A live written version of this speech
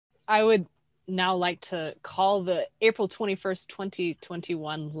I would now like to call the April 21st,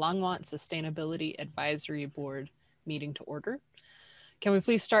 2021 Longmont Sustainability Advisory Board meeting to order. Can we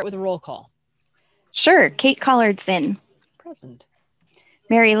please start with a roll call? Sure. Kate Collardson. Present.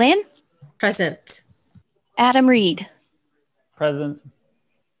 Mary Lynn. Present. Adam Reed. Present.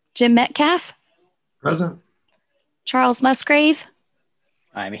 Jim Metcalf. Present. Charles Musgrave.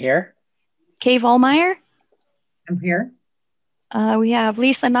 I'm here. Kay Vollmeyer. I'm here. We have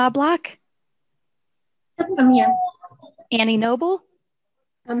Lisa Knobloch. I'm here. Annie Noble.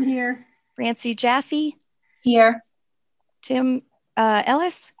 I'm here. Francie Jaffe. Here. Tim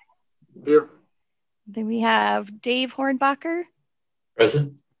Ellis. Here. Then we have Dave Hornbacher.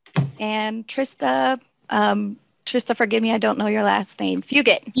 Present. And Trista, forgive me, I don't know your last name.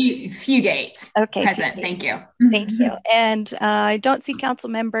 Fugate. Fugate. Okay. Present. Fugate. Thank you. Thank you. And I don't see Council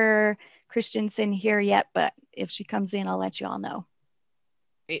Member Christensen here yet, but if she comes in, I'll let you all know.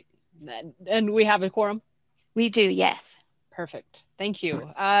 Great. And we have a quorum? We do, yes. Perfect. Thank you.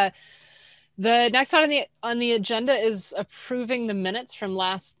 The next item on the agenda is approving the minutes from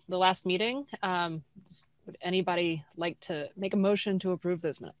the last meeting. Would anybody like to make a motion to approve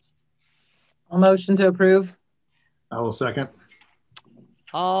those minutes? A motion to approve. I will second.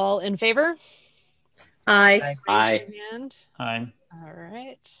 All in favor? Aye. Aye. Raise your hand. Aye. All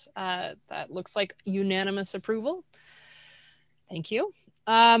right. That looks like unanimous approval. Thank you.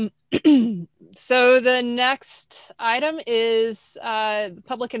 So the next item is the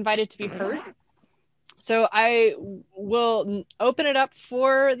public invited to be heard. So I will open it up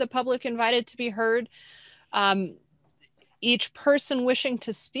for the public invited to be heard. Each person wishing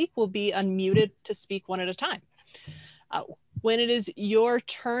to speak will be unmuted to speak one at a time. When it is your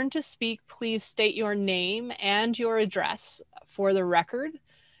turn to speak, please state your name and your address for the record.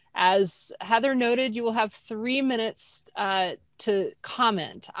 As Heather noted, you will have 3 minutes to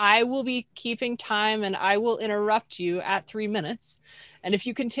comment. I will be keeping time and I will interrupt you at 3 minutes. And if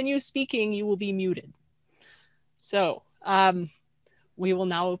you continue speaking, you will be muted. So we will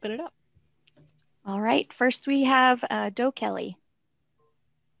now open it up. All right. First, we have Doe Kelly.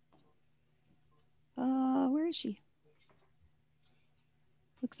 Where is she?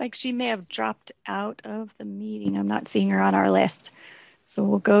 Looks like she may have dropped out of the meeting. I'm not seeing her on our list. So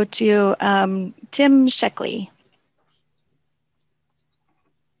we'll go to Tim Sheckley.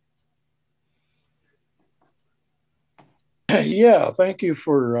 Yeah, thank you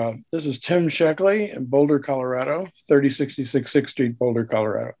for, this is Tim Sheckley in Boulder, Colorado, 3066 6th Street, Boulder,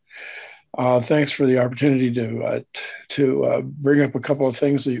 Colorado. Thanks for the opportunity to bring up a couple of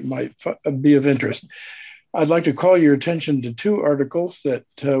things that might be of interest. I'd like to call your attention to 2 articles that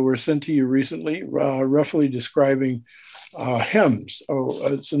were sent to you recently, roughly describing HEMS.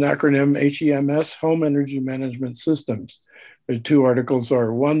 It's an acronym, HEMS, Home Energy Management Systems. The 2 articles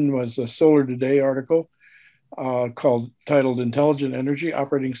are, one was a Solar Today article titled Intelligent Energy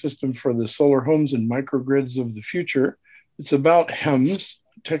Operating System for the Solar Homes and Microgrids of the Future. It's about HEMS,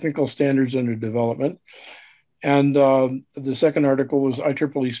 technical standards under development. And the second article was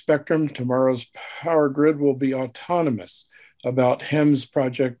IEEE Spectrum, Tomorrow's Power Grid Will Be Autonomous, about HEMS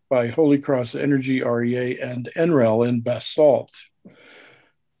project by Holy Cross Energy, REA, and NREL in Basalt.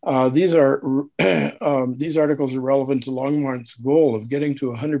 These articles are relevant to Longmont's goal of getting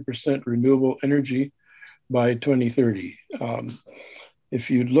to 100% renewable energy by 2030.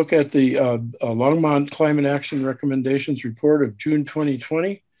 If you look at the Longmont Climate Action Recommendations Report of June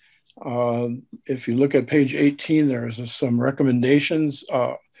 2020, if you look at page 18, there's some recommendations.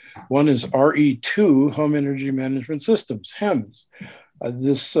 One is RE2, Home Energy Management Systems, HEMS.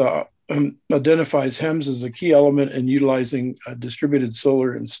 This identifies HEMS as a key element in utilizing distributed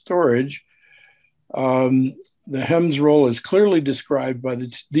solar and storage. The HEMS role is clearly described by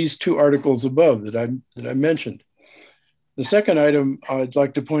these 2 articles above that I mentioned. The second item I'd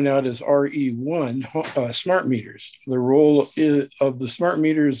like to point out is RE1, smart meters. The role of the smart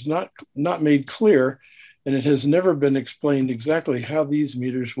meter is not made clear, and it has never been explained exactly how these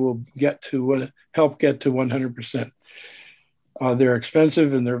meters will help get to 100%. They're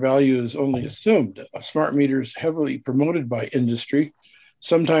expensive and their value is only assumed. Smart meters heavily promoted by industry.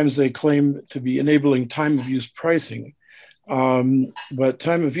 Sometimes they claim to be enabling time of use pricing, but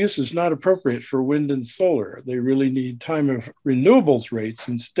time of use is not appropriate for wind and solar. They really need time of renewables rates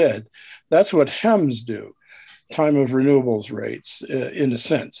instead. That's what HEMS do, time of renewables rates in a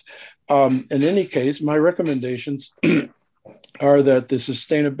sense. In any case, my recommendations are that the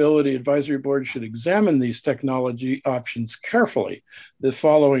Sustainability Advisory Board should examine these technology options carefully. The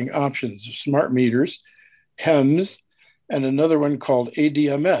following options: smart meters, HEMS, and another one called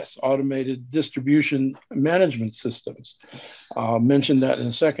ADMS, Automated Distribution Management Systems. I'll mention that in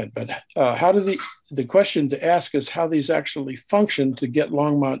a second. But how do the question to ask is how these actually function to get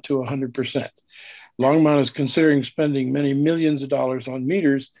Longmont to 100%. Longmont is considering spending many millions of dollars on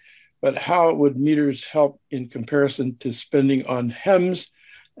meters, but how would meters help in comparison to spending on HEMS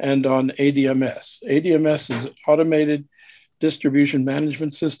and on ADMS? ADMS is automated distribution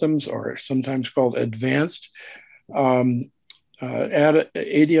management systems, or sometimes called advanced.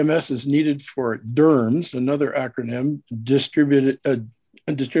 ADMS is needed for DERMS, another acronym, distributed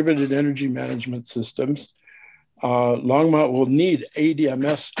energy management systems. Longmont will need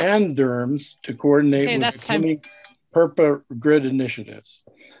ADMS and DERMS to coordinate with the coming PERPA grid initiatives.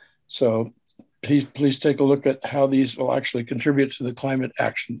 So please take a look at how these will actually contribute to the climate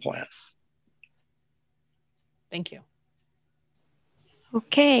action plan. Thank you.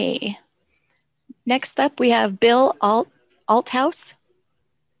 Okay. Next up, we have Bill Althouse.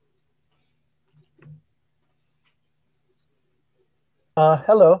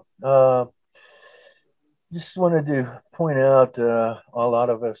 Hello. Just wanted to point out a lot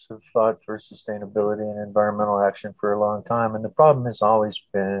of us have fought for sustainability and environmental action for a long time. And the problem has always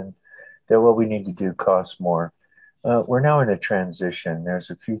been that what we need to do costs more. We're now in a transition. There's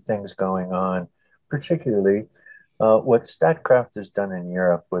a few things going on, particularly what Statkraft has done in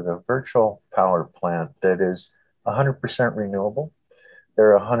Europe with a virtual power plant that is 100% renewable.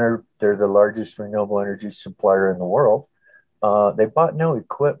 They're the largest renewable energy supplier in the world. They bought no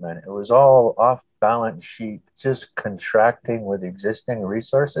equipment. It was all off balance sheet, just contracting with existing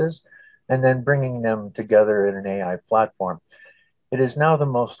resources and then bringing them together in an AI platform. It is now the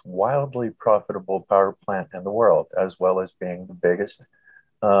most wildly profitable power plant in the world, as well as being the biggest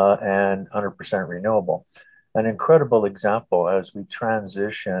and 100% renewable. An incredible example as we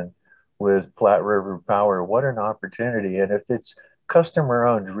transition with Platte River Power. What an opportunity. And if it's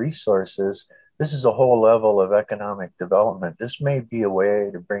customer-owned resources, this is a whole level of economic development. This may be a way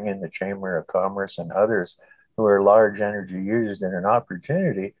to bring in the Chamber of Commerce and others who are large energy users and an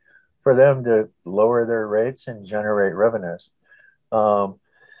opportunity for them to lower their rates and generate revenues. So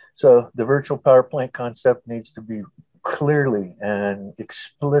the virtual power plant concept needs to be clearly and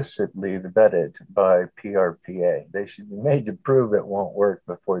explicitly vetted by PRPA. They should be made to prove it won't work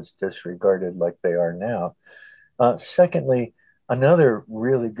before it's disregarded like they are now. Secondly, another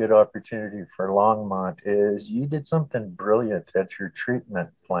really good opportunity for Longmont is you did something brilliant at your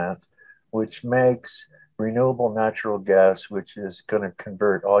treatment plant, which makes renewable natural gas, which is going to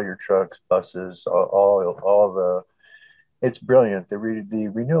convert all your trucks, buses, all the, it's brilliant. The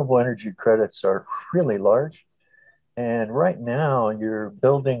renewable energy credits are really large. And right now you're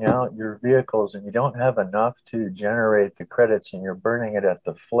building out your vehicles and you don't have enough to generate the credits and you're burning it at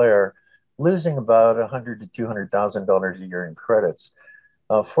the flare, losing about $100,000 to $200,000 a year in credits.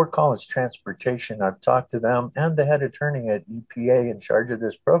 Fort Collins Transportation, I've talked to them and the head attorney at EPA in charge of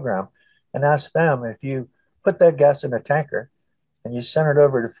this program and asked them, if you put that gas in a tanker and you send it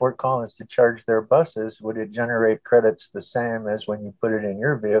over to Fort Collins to charge their buses, would it generate credits the same as when you put it in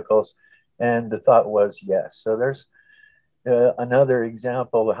your vehicles? And the thought was yes. So there's another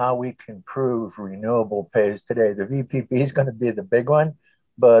example of how we can prove renewable pays today. The VPP is going to be the big one,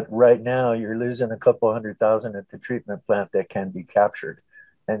 but right now you're losing a couple $100,000 at the treatment plant that can be captured.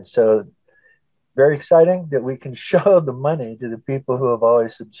 And so very exciting that we can show the money to the people who have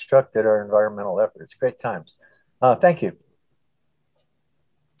always obstructed our environmental efforts. Great times. Thank you.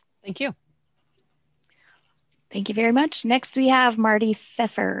 Thank you. Thank you very much. Next, we have Marty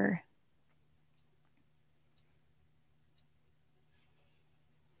Pfeffer.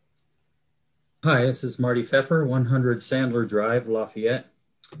 Hi, this is Marty Pfeffer, 100 Sandler Drive, Lafayette.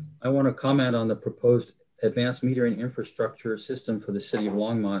 I want to comment on the proposed advanced metering infrastructure system for the city of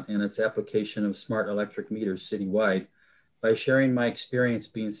Longmont and its application of smart electric meters citywide by sharing my experience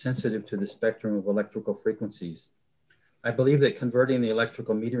being sensitive to the spectrum of electrical frequencies. I believe that converting the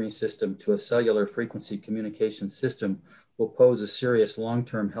electrical metering system to a cellular frequency communication system will pose a serious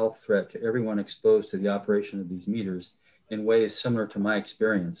long-term health threat to everyone exposed to the operation of these meters in ways similar to my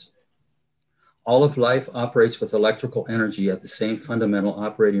experience. All of life operates with electrical energy at the same fundamental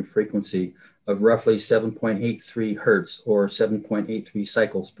operating frequency of roughly 7.83 hertz or 7.83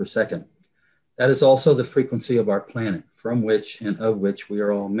 cycles per second. That is also the frequency of our planet, from which and of which we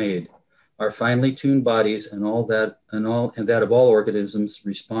are all made. Our finely tuned bodies and that of all organisms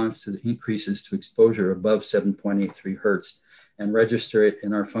responds to the increases to exposure above 7.83 hertz and register it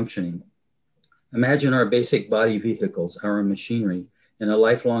in our functioning. Imagine our basic body vehicles, our machinery, in a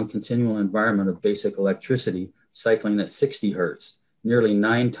lifelong continual environment of basic electricity cycling at 60 hertz, nearly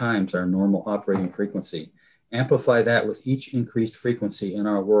 9 times our normal operating frequency. Amplify that with each increased frequency in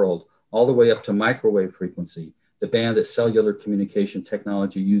our world, all the way up to microwave frequency, the band that cellular communication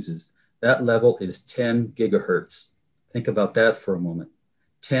technology uses. That level is 10 gigahertz. Think about that for a moment.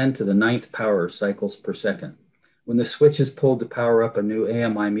 10 to the 9th power cycles per second. When the switch is pulled to power up a new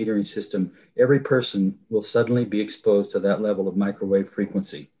AMI metering system, every person will suddenly be exposed to that level of microwave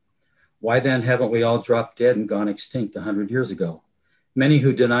frequency. Why then haven't we all dropped dead and gone extinct 100 years ago? Many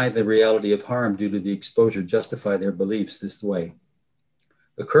who deny the reality of harm due to the exposure justify their beliefs this way.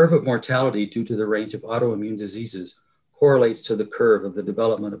 The curve of mortality due to the range of autoimmune diseases correlates to the curve of the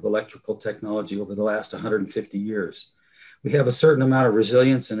development of electrical technology over the last 150 years. We have a certain amount of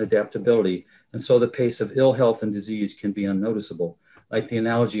resilience and adaptability, and so the pace of ill health and disease can be unnoticeable, like the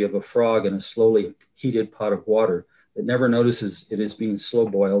analogy of a frog in a slowly heated pot of water that never notices it is being slow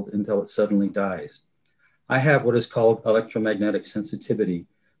boiled until it suddenly dies. I have what is called electromagnetic sensitivity,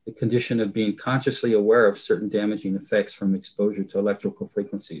 the condition of being consciously aware of certain damaging effects from exposure to electrical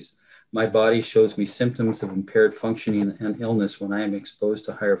frequencies. My body shows me symptoms of impaired functioning and illness when I am exposed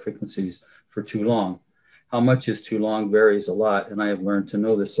to higher frequencies for too long. How much is too long varies a lot, and I have learned to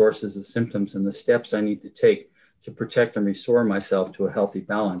know the sources of symptoms and the steps I need to take to protect and restore myself to a healthy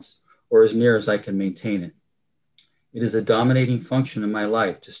balance, or as near as I can maintain it. It is a dominating function in my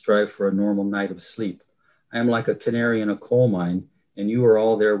life to strive for a normal night of sleep. I am like a canary in a coal mine, and you are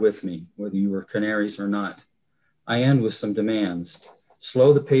all there with me, whether you are canaries or not. I end with some demands.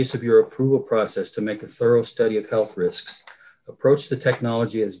 Slow the pace of your approval process to make a thorough study of health risks. Approach the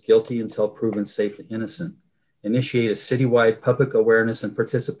technology as guilty until proven safe and innocent. Initiate a citywide public awareness and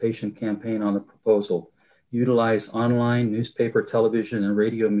participation campaign on the proposal. Utilize online, newspaper, television, and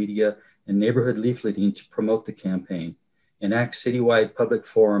radio media and neighborhood leafleting to promote the campaign. Enact citywide public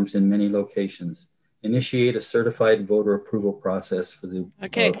forums in many locations. Initiate a certified voter approval process for the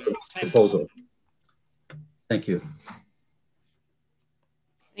proposal. Thank you.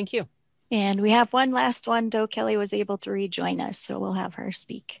 Thank you. And we have one last one. Doe Kelly was able to rejoin us, so we'll have her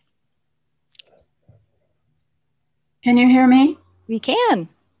speak. Can you hear me? We can.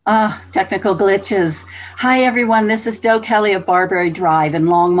 Technical glitches. Hi, everyone. This is Doe Kelly of Barberry Drive in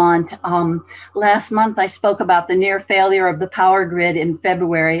Longmont. Last month, I spoke about the near failure of the power grid in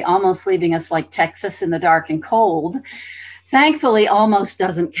February, almost leaving us like Texas in the dark and cold. Thankfully, almost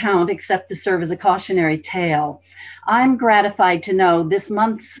doesn't count except to serve as a cautionary tale. I'm gratified to know this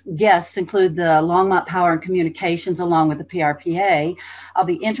month's guests include the Longmont Power and Communications along with the PRPA. I'll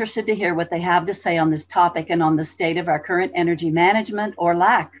be interested to hear what they have to say on this topic and on the state of our current energy management or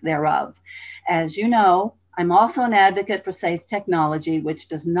lack thereof. As you know, I'm also an advocate for safe technology, which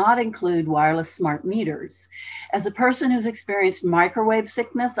does not include wireless smart meters. As a person who's experienced microwave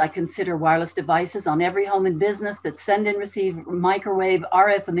sickness, I consider wireless devices on every home and business that send and receive microwave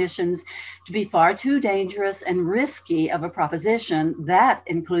RF emissions to be far too dangerous and risky of a proposition. That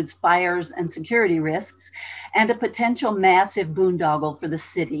includes fires and security risks, and a potential massive boondoggle for the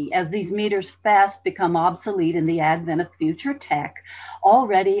city as these meters fast become obsolete in the advent of future tech,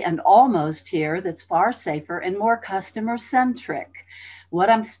 already and almost here, that's far safer and more customer-centric. What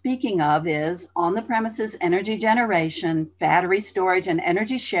I'm speaking of is on-the-premises energy generation, battery storage, and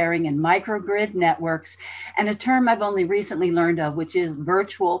energy sharing in microgrid networks, and a term I've only recently learned of, which is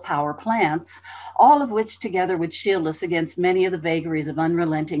virtual power plants, all of which together would shield us against many of the vagaries of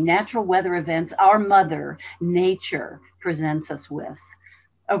unrelenting natural weather events our mother, nature, presents us with.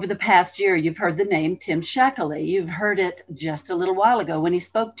 Over the past year, you've heard the name Tim Sheckley. You've heard it just a little while ago when he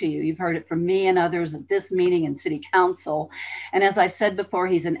spoke to you. You've heard it from me and others at this meeting and City Council. And as I've said before,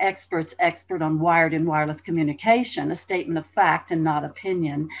 he's an expert on wired and wireless communication, a statement of fact and not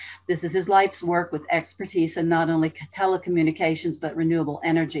opinion. This is his life's work with expertise in not only telecommunications, but renewable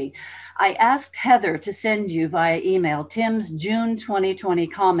energy. I asked Heather to send you via email Tim's June 2020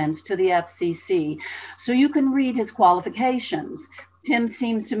 comments to the FCC so you can read his qualifications. Tim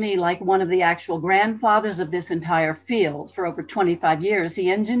seems to me like one of the actual grandfathers of this entire field. For over 25 years,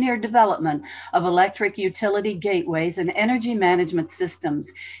 he engineered development of electric utility gateways and energy management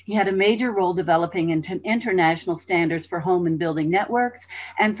systems. He had a major role developing international standards for home and building networks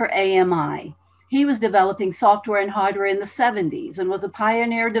and for AMI. He was developing software and hardware in the 70s and was a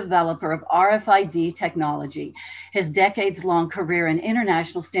pioneer developer of RFID technology. His decades-long career in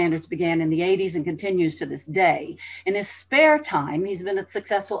international standards began in the 80s and continues to this day. In his spare time, he's been a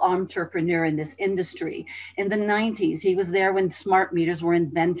successful entrepreneur in this industry. In the 90s, he was there when smart meters were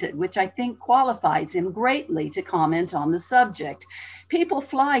invented, which I think qualifies him greatly to comment on the subject. People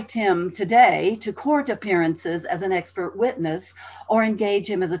fly Tim today to court appearances as an expert witness or engage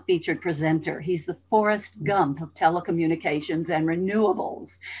him as a featured presenter. He's the Forrest Gump of telecommunications and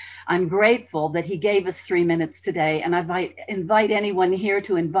renewables. I'm grateful that he gave us 3 minutes today, and I invite anyone here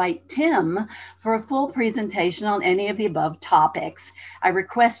to invite Tim for a full presentation on any of the above topics. I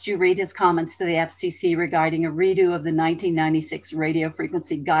request you read his comments to the FCC regarding a redo of the 1996 radio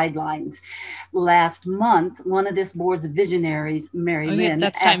frequency guidelines. Last month, one of this board's visionaries, Mary Lynn,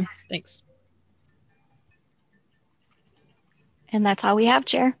 that's time. Thanks. And that's all we have,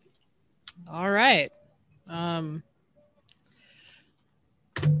 Chair. All right.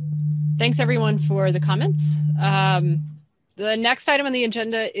 Thanks everyone for the comments. The next item on the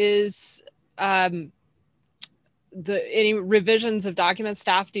agenda is any revisions of documents.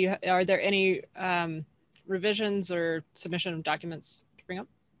 Staff, are there any revisions or submission of documents to bring up?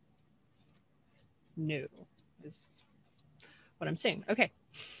 No, is what I'm saying. Okay,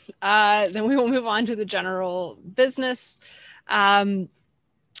 then we will move on to the general business.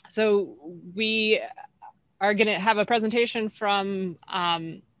 So we are going to have a presentation from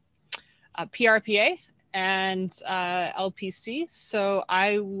PRPA and LPC. So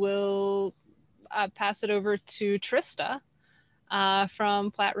I will pass it over to Trista from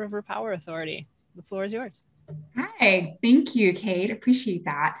Platte River Power Authority. The floor is yours. Hi, thank you, Kate. Appreciate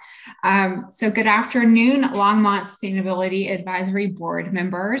that. So good afternoon, Longmont Sustainability Advisory Board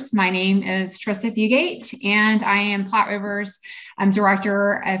members. My name is Trista Fugate, and I am Platte River's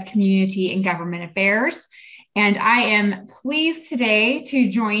Director of Community and Government Affairs. And I am pleased today to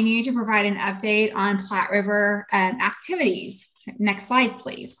join you to provide an update on Platte River activities. So next slide,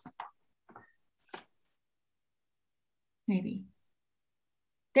 please. Maybe.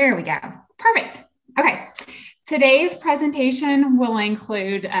 There we go. Perfect. Okay. Today's presentation will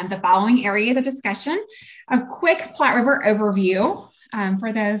include the following areas of discussion: a quick Platte River overview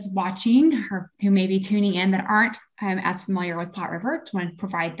for those watching or who may be tuning in that aren't as familiar with Platte River. I want to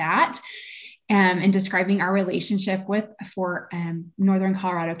provide that. And describing our relationship for Northern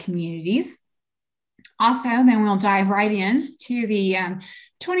Colorado communities. Also, then we'll dive right in to the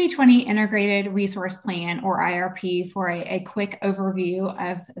 2020 Integrated Resource Plan, or IRP, for a quick overview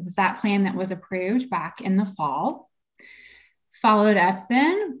of that plan that was approved back in the fall. Followed up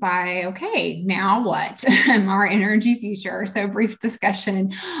then by, okay, now what? Our energy future. So brief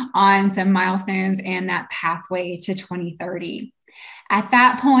discussion on some milestones and that pathway to 2030. At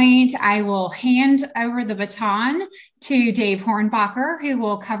that point, I will hand over the baton to Dave Hornbacher, who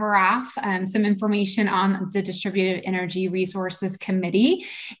will cover off some information on the Distributed Energy Resources Committee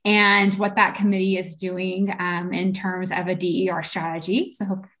and what that committee is doing in terms of a DER strategy. So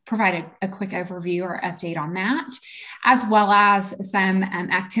he'll provide a quick overview or update on that, as well as some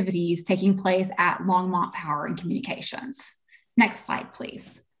activities taking place at Longmont Power and Communications. Next slide,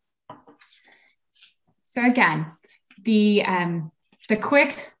 please. So again, the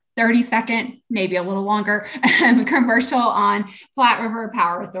quick 30-second, maybe a little longer, commercial on Platte River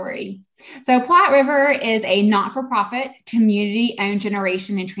Power Authority. So Platte River is a not-for-profit, community-owned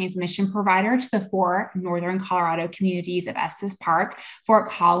generation and transmission provider to the 4 Northern Colorado communities of Estes Park, Fort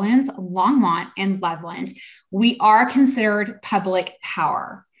Collins, Longmont, and Loveland. We are considered public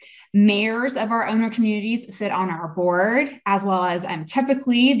power. Mayors of our owner communities sit on our board, as well as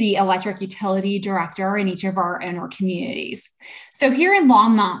typically the electric utility director in each of our owner communities. So here in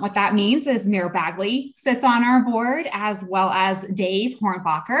Longmont, what that means is Mayor Bagley sits on our board, as well as Dave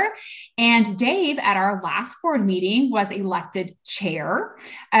Hornbacher. And Dave, at our last board meeting, was elected chair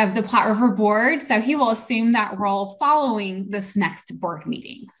of the Platte River board. So he will assume that role following this next board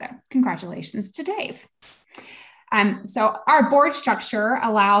meeting. So congratulations to Dave. So our board structure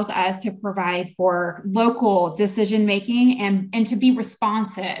allows us to provide for local decision-making and to be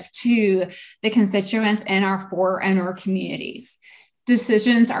responsive to the constituents in our 4 owner communities.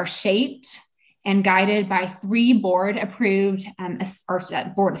 Decisions are shaped and guided by 3 board-approved or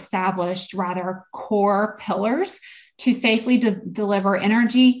board-established, rather, core pillars to safely deliver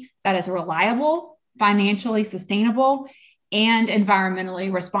energy that is reliable, financially sustainable, and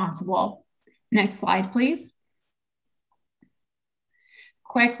environmentally responsible. Next slide, please.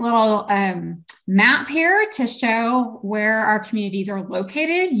 Quick little map here to show where our communities are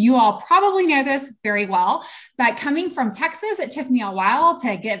located. You all probably know this very well, but coming from Texas, it took me a while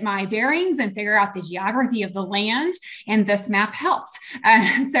to get my bearings and figure out the geography of the land, and this map helped.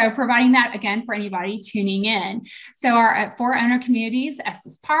 So providing that again for anybody tuning in. So our 4 owner communities,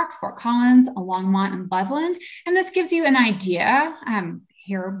 Estes Park, Fort Collins, Longmont, and Loveland, and this gives you an idea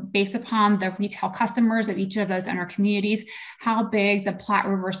here, based upon the retail customers of each of those owner communities, how big the Platte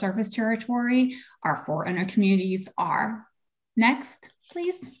River service territory our 4 owner communities are. Next,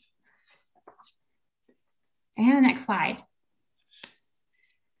 please. And next slide.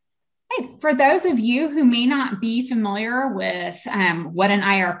 Okay, for those of you who may not be familiar with what an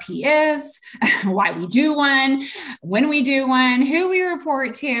IRP is, why we do one, when we do one, who we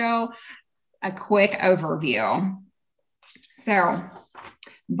report to, a quick overview. So,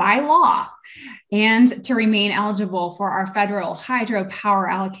 by law, and to remain eligible for our federal hydropower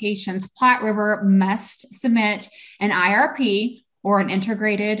allocations, Platte River must submit an IRP or an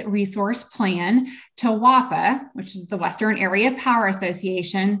integrated resource plan to WAPA, which is the Western Area Power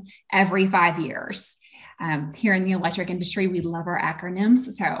Association, every 5 years. Here in the electric industry, we love our acronyms.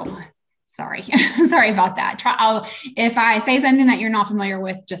 So sorry, sorry about that. If I say something that you're not familiar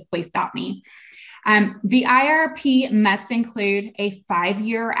with, just please stop me. The IRP must include a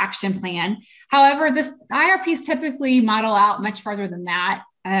 5-year action plan. However, this IRPs typically model out much further than that,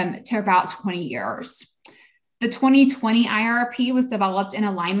 to about 20 years. The 2020 IRP was developed in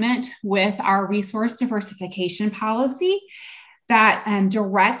alignment with our resource diversification policy that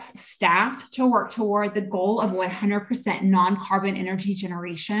directs staff to work toward the goal of 100% non-carbon energy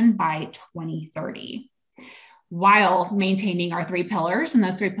generation by 2030, while maintaining our 3 pillars. And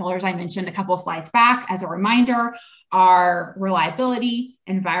those 3 pillars I mentioned a couple of slides back as a reminder are reliability,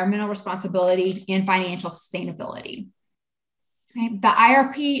 environmental responsibility, and financial sustainability. Okay. The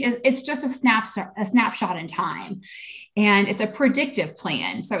IRP it's just a snapshot in time, and it's a predictive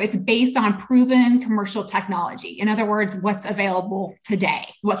plan. So it's based on proven commercial technology. In other words, what's available today?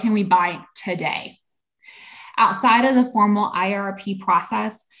 What can we buy today? Outside of the formal IRP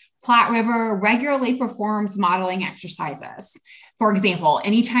process, Platte River regularly performs modeling exercises. For example,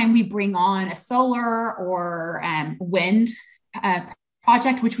 anytime we bring on a solar or wind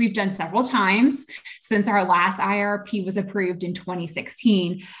project, which we've done several times since our last IRP was approved in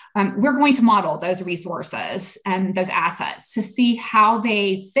 2016, we're going to model those resources and those assets to see how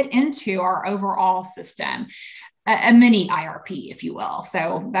they fit into our overall system, a mini IRP, if you will.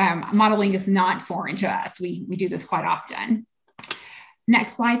 So modeling is not foreign to us. We do this quite often.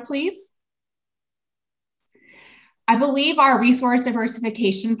 Next slide, please. I believe our resource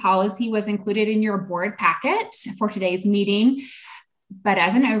diversification policy was included in your board packet for today's meeting. But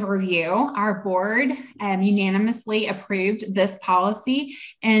as an overview, our board unanimously approved this policy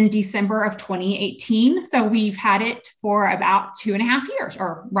in December of 2018. So we've had it for about 2.5 years,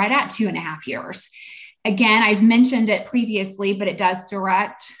 or right at 2.5 years. Again, I've mentioned it previously, but it does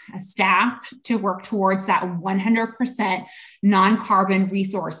direct staff to work towards that 100% non-carbon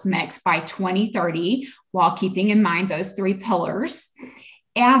resource mix by 2030, while keeping in mind those 3 pillars,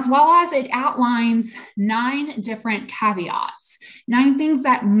 as well as it outlines 9 different caveats, 9 things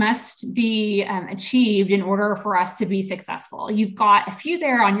that must be achieved in order for us to be successful. You've got a few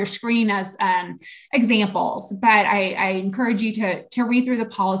there on your screen as examples, but I encourage you to read through the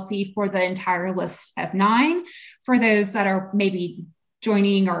policy for the entire list of 9. For those that are maybe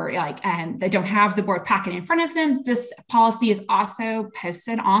joining or that don't have the board packet in front of them, this policy is also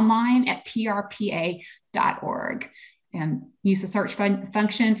posted online at prpa.org. And use the search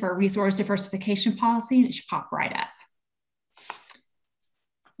function for resource diversification policy, and it should pop right up.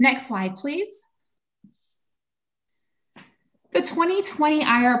 Next slide, please. The 2020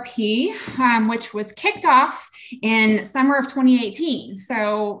 IRP, which was kicked off in summer of 2018.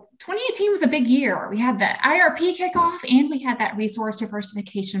 So 2018 was a big year. We had the IRP kickoff and we had that resource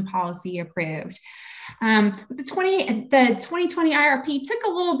diversification policy approved. The 2020 IRP took a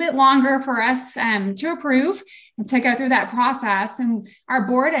little bit longer for us to approve and to go through that process. And our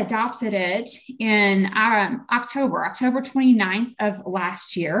board adopted it in October 29th of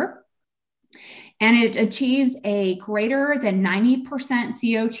last year. And it achieves a greater than 90%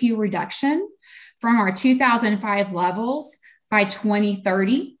 CO2 reduction from our 2005 levels by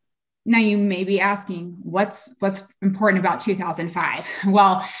 2030. Now you may be asking, what's important about 2005?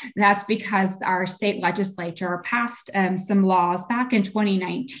 Well, that's because our state legislature passed some laws back in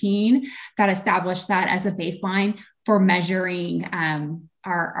 2019 that established that as a baseline for measuring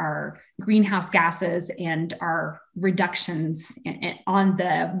our greenhouse gases and our reductions on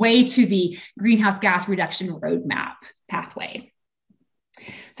the way to the greenhouse gas reduction roadmap pathway.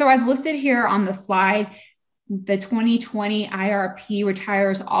 So as listed here on the slide, the 2020 IRP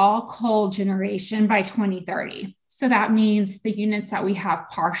retires all coal generation by 2030. So that means the units that we have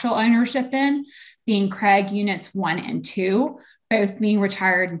partial ownership in, being Craig units 1 and 2, both being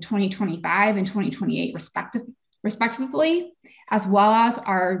retired in 2025 and 2028 respectively, as well as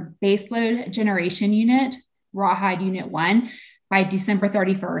our baseload generation unit, Rawhide Unit 1, by December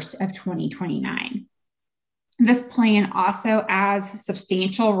 31st of 2029. This plan also adds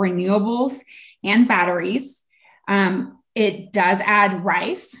substantial renewables and batteries It does add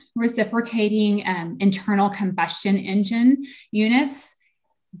RICE, reciprocating internal combustion engine units,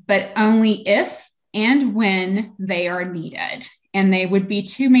 but only if and when they are needed. And they would be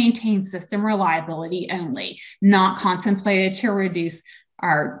to maintain system reliability only, not contemplated to reduce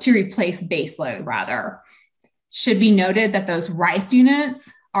or to replace baseload, rather. Should be noted that those RICE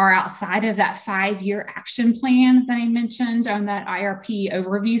units are outside of that 5-year action plan that I mentioned on that IRP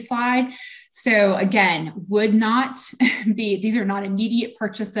overview slide. So again, would not be, these are not immediate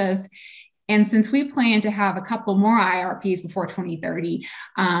purchases. And since we plan to have a couple more IRPs before 2030,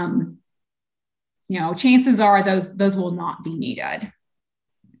 chances are those will not be needed.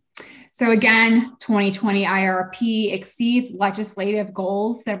 So again, 2020 IRP exceeds legislative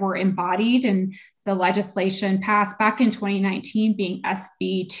goals that were embodied in the legislation passed back in 2019, being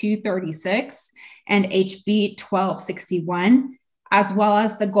SB 236 and HB 1261, as well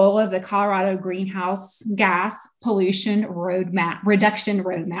as the goal of the Colorado Greenhouse Gas Pollution Reduction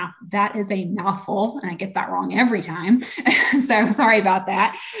Roadmap. That is a mouthful, and I get that wrong every time. So sorry about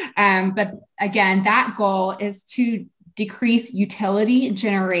that. But again, that goal is to decrease utility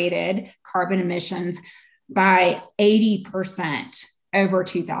generated carbon emissions by 80% over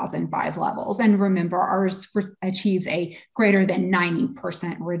 2005 levels. And remember, ours achieves a greater than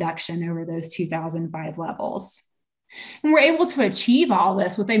 90% reduction over those 2005 levels. And we're able to achieve all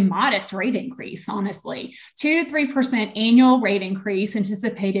this with a modest rate increase, honestly. 2 to 3% annual rate increase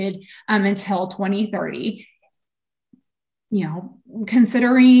anticipated until 2030.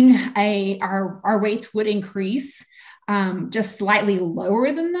 Considering our rates would increase just slightly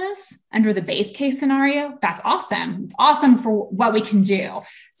lower than this under the base case scenario, that's awesome. It's awesome for what we can do.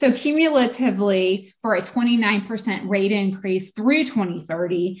 So cumulatively, for a 29% rate increase through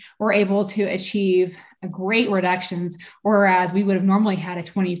 2030, we're able to achieve great reductions, whereas we would have normally had a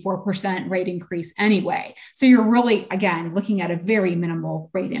 24% rate increase anyway. So you're really, again, looking at a very minimal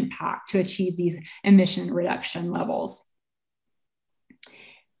rate impact to achieve these emission reduction levels.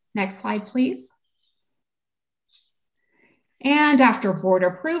 Next slide, please. And after board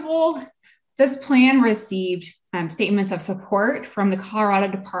approval, this plan received statements of support from the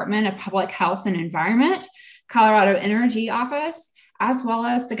Colorado Department of Public Health and Environment, Colorado Energy Office, as well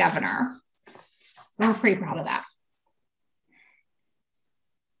as the governor. So we're pretty proud of that.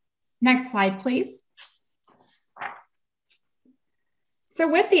 Next slide, please. So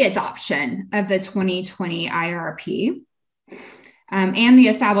with the adoption of the 2020 IRP and the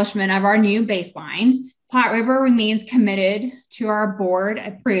establishment of our new baseline, Platte River remains committed to our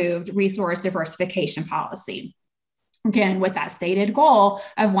board-approved resource diversification policy. Again, with that stated goal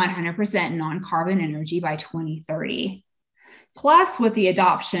of 100% non-carbon energy by 2030. Plus, with the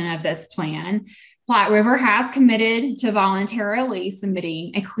adoption of this plan, Platte River has committed to voluntarily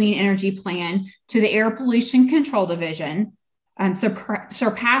submitting a clean energy plan to the Air Pollution Control Division,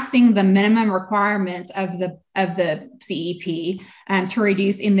 surpassing the minimum requirements of the CEP to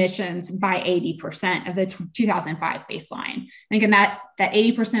reduce emissions by 80% of the 2005 baseline. And again, that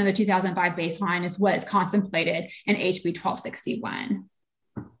 80% of the 2005 baseline is what is contemplated in HB 1261.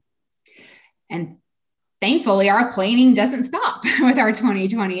 And thankfully, our planning doesn't stop with our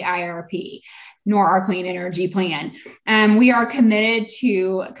 2020 IRP, nor our clean energy plan. We are committed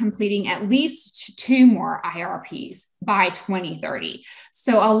to completing at least 2 more IRPs by 2030.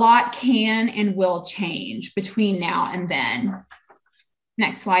 So a lot can and will change between now and then.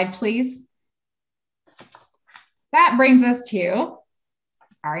 Next slide, please. That brings us to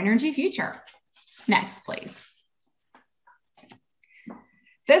our energy future. Next, please.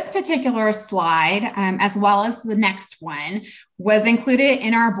 This particular slide, as well as the next one, was included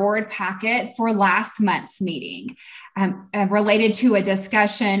in our board packet for last month's meeting, related to a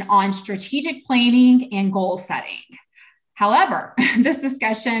discussion on strategic planning and goal setting. However, this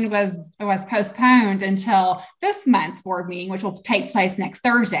discussion was postponed until this month's board meeting, which will take place next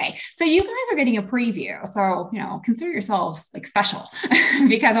Thursday. So you guys are getting a preview. So, consider yourselves like special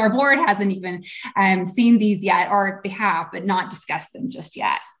because our board hasn't even seen these yet, or they have, but not discussed them just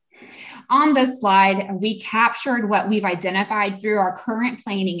yet. On this slide, we captured what we've identified through our current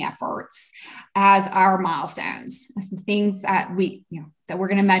planning efforts as our milestones, as the things that that we're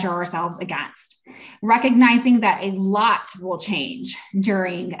going to measure ourselves against, recognizing that a lot will change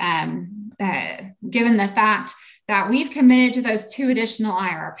during, given the fact that we've committed to those 2 additional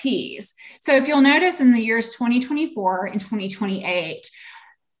IRPs. So if you'll notice in the years 2024 and 2028,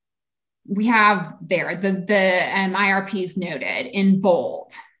 we have there the IRPs noted in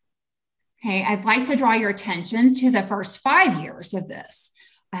bold. Okay, I'd like to draw your attention to the first 5 years of this,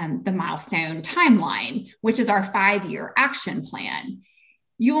 the milestone timeline, which is our 5-year action plan.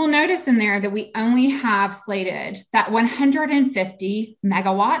 You will notice in there that we only have slated that 150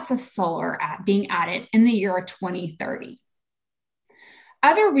 megawatts of solar being added in the year 2030.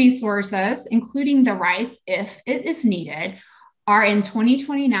 Other resources, including the RICE, if it is needed, are in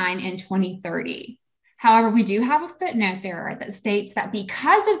 2029 and 2030. However, we do have a footnote there that states that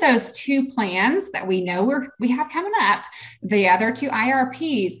because of those two plans that we know we have coming up, the other two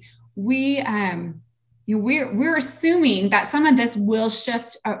IRPs, we're assuming that some of this will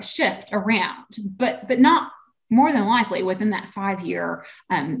shift around, but not more than likely within that 5-year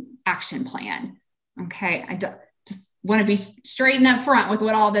action plan. Okay, just want to be straight and upfront with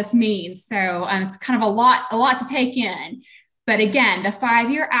what all this means. So it's kind of a lot to take in. But again, the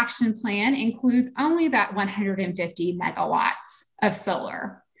 5-year action plan includes only that 150 megawatts of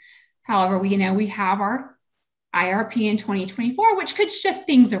solar. However, we have our IRP in 2024, which could shift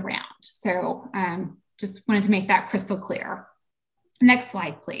things around. So just wanted to make that crystal clear. Next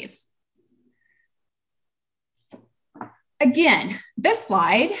slide, please. Again, this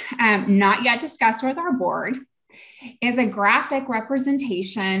slide, not yet discussed with our board, is a graphic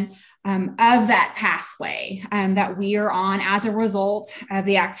representation of that pathway that we are on as a result of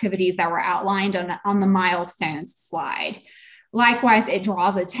the activities that were outlined on the milestones slide. Likewise, it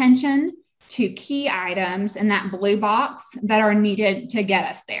draws attention to key items in that blue box that are needed to get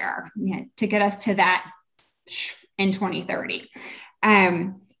us there, to get us to that in 2030.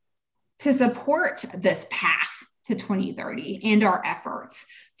 To support this path to 2030 and our efforts,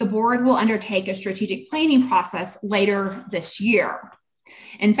 the board will undertake a strategic planning process later this year.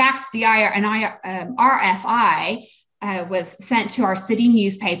 In fact, the RFI was sent to our city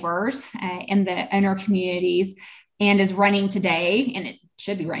newspapers in the inner communities and is running today, and it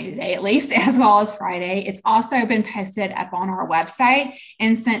should be running today at least, as well as Friday. It's also been posted up on our website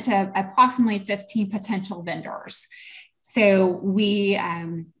and sent to approximately 15 potential vendors. So we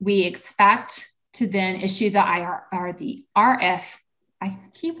expect to then issue the RF. I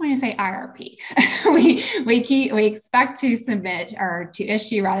keep wanting to say IRP. we expect to submit or to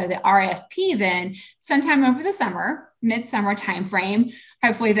issue rather the RFP then sometime over the summer, mid-summer timeframe,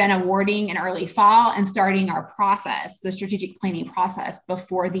 hopefully then awarding in early fall and starting our process, the strategic planning process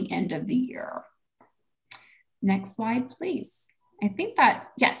before the end of the year. Next slide, please. I think that,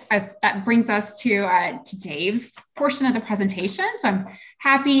 yes, that brings us to Dave's portion of the presentation. So I'm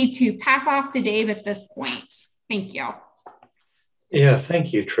happy to pass off to Dave at this point. Thank you. Yeah,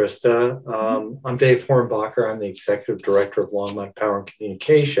 thank you, Trista. I'm Dave Hornbacher. I'm the Executive Director of Longmont Power and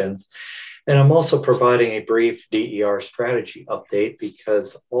Communications. And I'm also providing a brief DER strategy update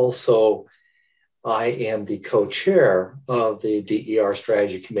because also I am the co-chair of the DER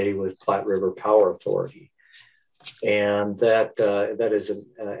Strategy Committee with Platte River Power Authority. And that is,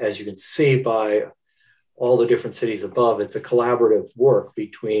 as you can see by all the different cities above, it's a collaborative work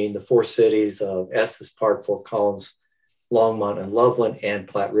between the 4 cities of Estes Park, Fort Collins, Longmont, and Loveland, and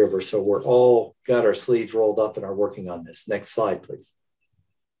Platte River. So we're all got our sleeves rolled up and are working on this. Next slide, please.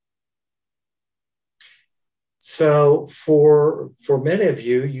 So for many of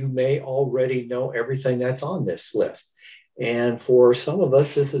you, you may already know everything that's on this list. And for some of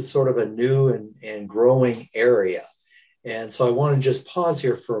us, this is sort of a new and growing area. And so I want to just pause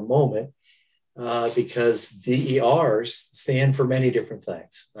here for a moment because DERs stand for many different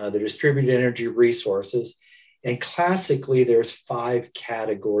things. They're distributed energy resources. And classically, there's 5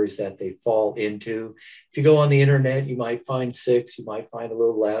 categories that they fall into. If you go on the internet, you might find 6, you might find a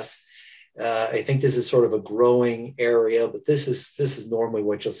little less. I think this is sort of a growing area, but this is normally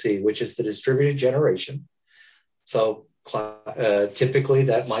what you'll see, which is the distributed generation. So typically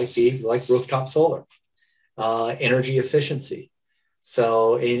that might be like rooftop solar, energy efficiency.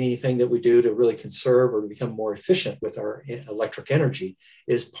 So anything that we do to really conserve or to become more efficient with our electric energy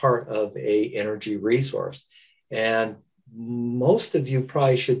is part of an energy resource. And most of you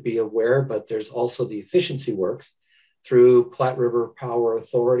probably should be aware, but there's also the efficiency works through Platte River Power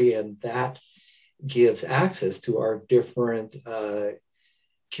Authority, and that gives access to our different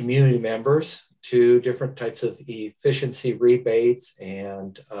community members to different types of efficiency rebates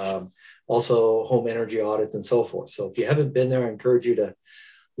and also home energy audits and so forth. So if you haven't been there, I encourage you to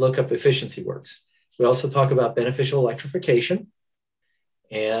look up efficiency works. We also talk about beneficial electrification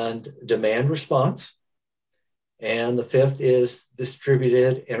and demand response. And the 5th is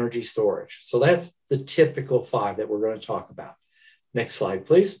distributed energy storage. So that's the typical 5 that we're going to talk about. Next slide,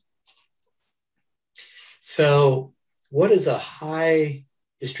 please. So what does a high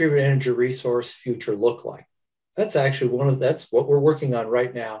distributed energy resource future look like? That's actually that's what we're working on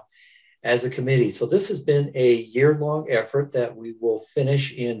right now as a committee. So this has been a year-long effort that we will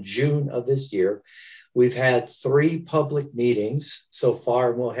finish in June of this year. We've had 3 public meetings so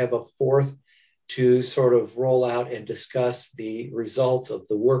far, and we'll have a 4th to sort of roll out and discuss the results of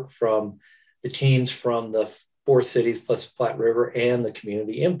the work from the teams from the 4 cities plus Platte River and the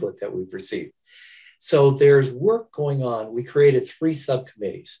community input that we've received. So there's work going on. We created 3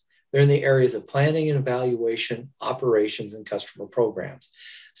 subcommittees. They're in the areas of planning and evaluation, operations, and customer programs.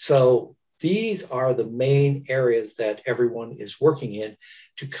 So these are the main areas that everyone is working in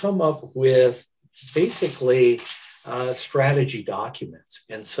to come up with basically strategy documents.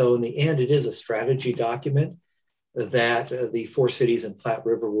 And so in the end, it is a strategy document that the 4 cities in Platte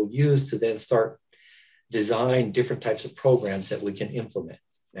River will use to then start design different types of programs that we can implement.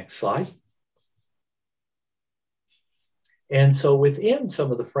 Next slide. And so within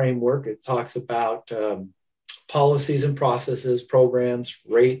some of the framework, it talks about policies and processes, programs,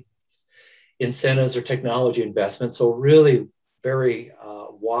 rate, incentives, or technology investments. So really very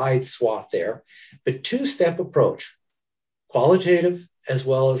wide swath there, but 2-step approach, qualitative as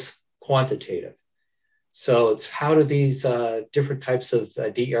well as quantitative. So it's how do these different types of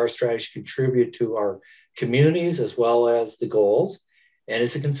DER strategies contribute to our communities as well as the goals? And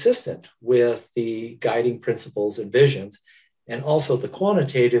is it consistent with the guiding principles and visions? And also the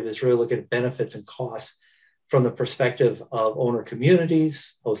quantitative is really looking at benefits and costs from the perspective of owner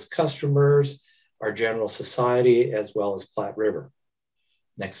communities, host customers, our general society, as well as Platte River.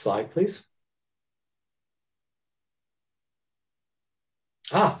 Next slide, please.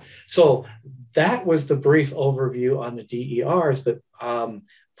 So that was the brief overview on the DERs, but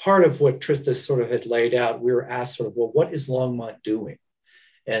part of what Trista sort of had laid out, we were asked sort of, well, what is Longmont doing?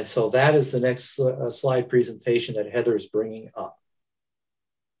 And so that is the next slide presentation that Heather is bringing up.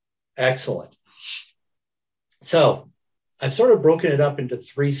 Excellent. So I've sort of broken it up into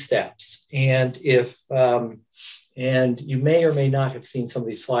 3 steps. And if, and you may or may not have seen some of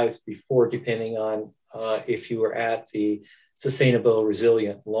these slides before, depending on if you were at the Sustainable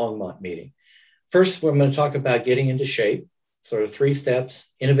Resilient Longmont meeting. First, we're going to talk about getting into shape, sort of 3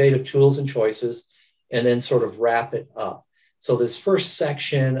 steps, innovative tools and choices, and then sort of wrap it up. So this first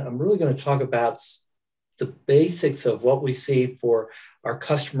section, I'm really going to talk about the basics of what we see for our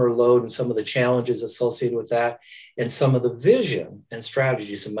customer load and some of the challenges associated with that, and some of the vision and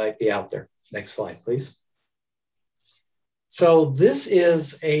strategies that might be out there. Next slide, please. So this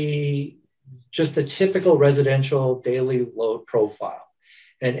is just a typical residential daily load profile.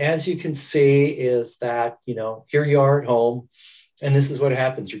 And as you can see is that, you know, here you are at home, and this is what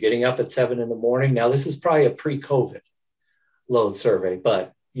happens. You're getting up at 7 in the morning. Now, this is probably a pre-COVID load survey,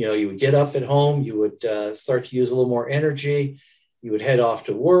 but you know, you would get up at home, you would start to use a little more energy, you would head off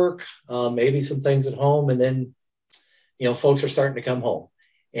to work, maybe some things at home, and then, you know, folks are starting to come home.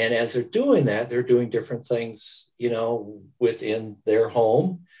 And as they're doing that, they're doing different things, you know, within their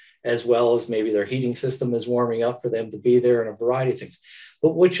home, as well as maybe their heating system is warming up for them to be there and a variety of things.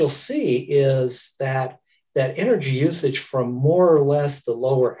 But what you'll see is that energy usage from more or less the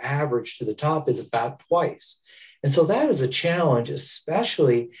lower average to the top is about twice. And so that is a challenge,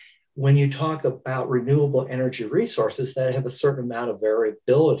 especially when you talk about renewable energy resources that have a certain amount of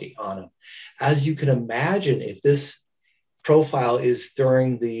variability on them. As you can imagine, if this profile is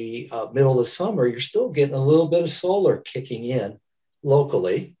during the middle of the summer, you're still getting a little bit of solar kicking in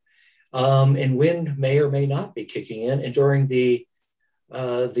locally, and wind may or may not be kicking in. And during the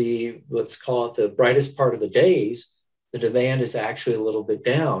let's call it the brightest part of the days, the demand is actually a little bit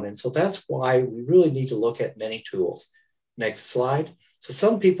down. And so that's why we really need to look at many tools. Next slide. So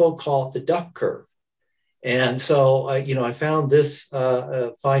some people call it the duck curve. And so, you know, I found this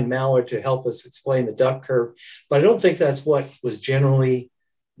fine malware to help us explain the duck curve, but I don't think that's what was generally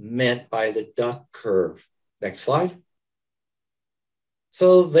meant by the duck curve. Next slide.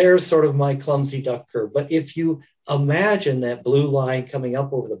 So there's sort of my clumsy duck curve. But if you imagine that blue line coming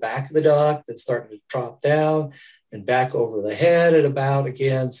up over the back of the duck that's starting to drop down and back over the head at about,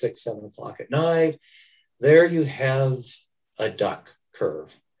 again, 6, 7 o'clock at night, there you have a duck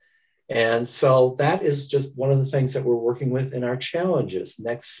curve. And so that is just one of the things that we're working with in our challenges.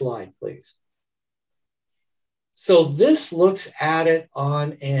 Next slide, please. So this looks at it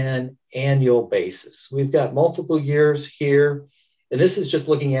on an annual basis. We've got multiple years here, and this is just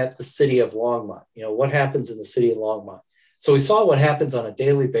looking at the city of Longmont. You know, what happens in the city of Longmont? So we saw what happens on a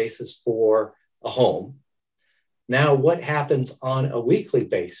daily basis for a home. Now, what happens on a weekly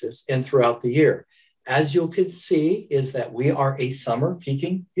basis and throughout the year? As you can see is that we are a summer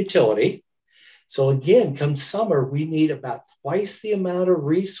peaking utility. So again, come summer, we need about twice the amount of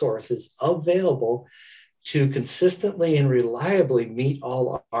resources available to consistently and reliably meet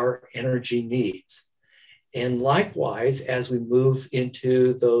all our energy needs. And likewise, as we move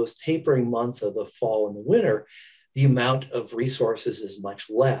into those tapering months of the fall and the winter, the amount of resources is much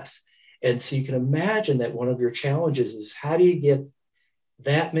less. And so you can imagine that one of your challenges is how do you get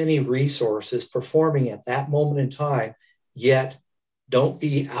that many resources performing at that moment in time, yet don't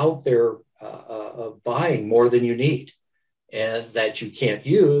be out there buying more than you need and that you can't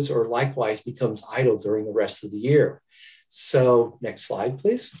use, or likewise becomes idle during the rest of the year. So next slide,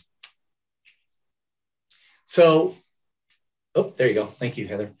 please. So, oh, there you go. Thank you,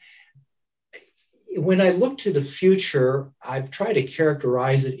 Heather. When I look to the future, I've tried to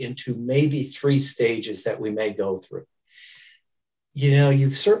characterize it into maybe 3 stages that we may go through. You know,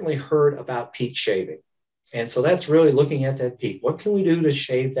 you've certainly heard about peak shaving. And so that's really looking at that peak. What can we do to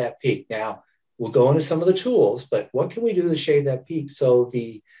shave that peak? Now, we'll go into some of the tools, but what can we do to shave that peak so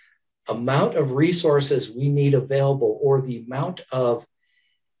the amount of resources we need available, or the amount of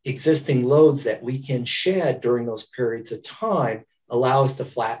existing loads that we can shed during those periods of time, allow us to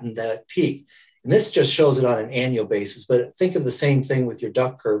flatten that peak. And this just shows it on an annual basis, but think of the same thing with your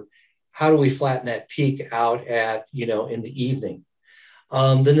duck curve. How do we flatten that peak out at, you know, in the evening?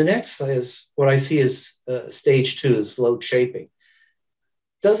 Then the next is what I see is stage 2 is load shaping.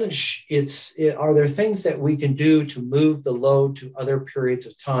 Are there things that we can do to move the load to other periods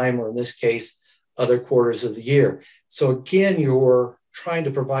of time, or in this case, other quarters of the year? So again, you're trying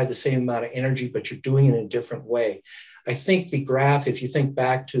to provide the same amount of energy, but you're doing it in a different way. I think the graph, if you think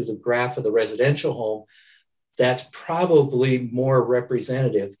back to the graph of the residential home, that's probably more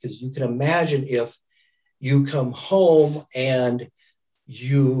representative, because you can imagine if you come home and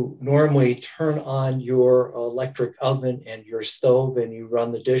you normally turn on your electric oven and your stove and you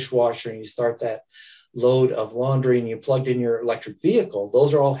run the dishwasher and you start that load of laundry and you plugged in your electric vehicle,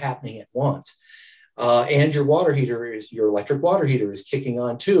 those are all happening at once. And your electric water heater is kicking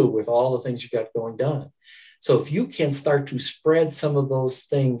on too with all the things you got going done. So if you can start to spread some of those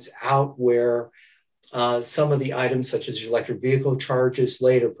things out where some of the items such as your electric vehicle charges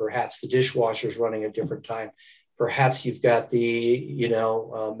later, perhaps the dishwasher is running at a different time, perhaps you've got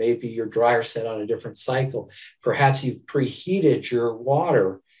maybe your dryer set on a different cycle, perhaps you've preheated your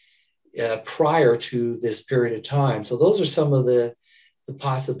water prior to this period of time. So those are some of the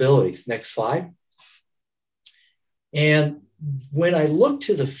possibilities. Next slide. And when I look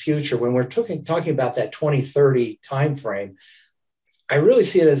to the future, when we're talking about that 2030 timeframe, I really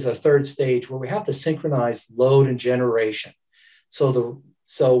see it as a 3rd stage where we have to synchronize load and generation. So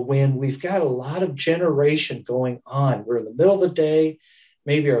when we've got a lot of generation going on, we're in the middle of the day,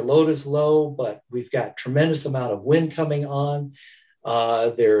 maybe our load is low, but we've got tremendous amount of wind coming on.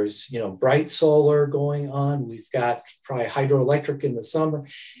 There's, bright solar going on. We've got probably hydroelectric in the summer.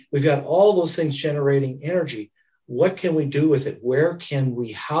 We've got all those things generating energy. What can we do with it? Where can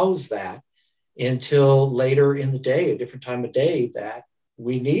we house that until later in the day, a different time of day that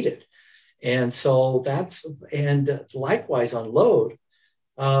we need it? And so and likewise on load,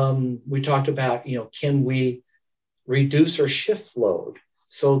 we talked about, can we reduce or shift load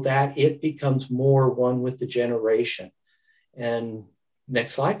so that it becomes more one with the generation? And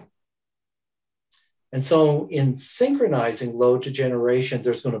next slide. And so in synchronizing load to generation,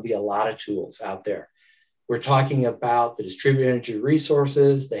 there's going to be a lot of tools out there. We're talking about the distributed energy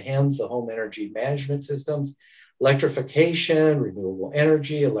resources, the HEMS, the home energy management systems, electrification, renewable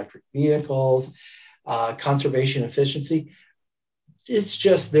energy, electric vehicles, conservation efficiency. It's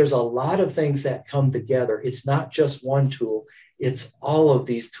just, there's a lot of things that come together. It's not just one tool, it's all of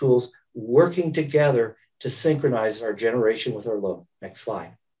these tools working together to synchronize our generation with our load. Next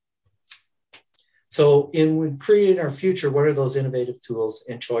slide. So in creating our future, what are those innovative tools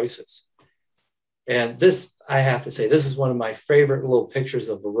and choices? And this, I have to say, this is one of my favorite little pictures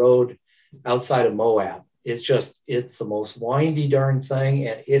of the road outside of Moab. It's the most windy darn thing.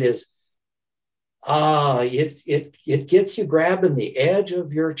 And it is, it gets you grabbing the edge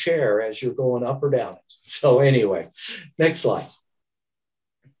of your chair as you're going up or down it. So anyway, next slide.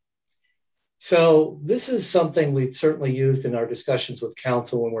 So this is something we've certainly used in our discussions with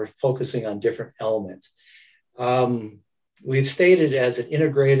council when we're focusing on different elements. We've stated as an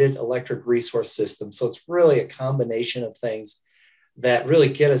integrated electric resource system. So it's really a combination of things that really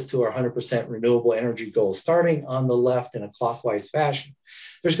get us to our 100% renewable energy goal. Starting on the left in a clockwise fashion,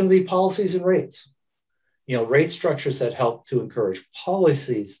 there's going to be policies and rates. Rate structures that help to encourage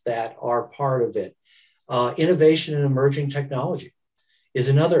policies that are part of it. Innovation and emerging technology is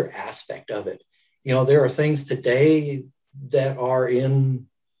another aspect of it. There are things today that are in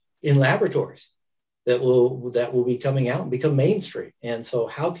laboratories that will be coming out and become mainstream. And so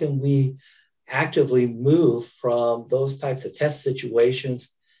how can we actively move from those types of test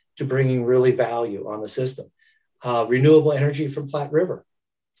situations to bringing really value on the system. Renewable energy from Platte River.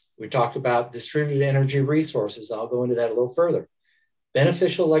 We talked about distributed energy resources. I'll go into that a little further.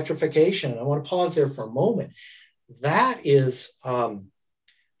 Beneficial electrification. I want to pause there for a moment. That is,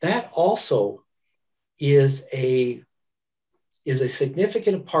 that also is a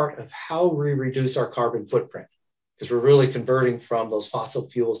significant part of how we reduce our carbon footprint, because we're really converting from those fossil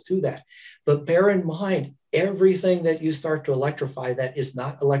fuels to that. But bear in mind, everything that you start to electrify that is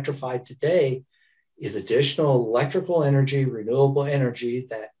not electrified today is additional electrical energy, renewable energy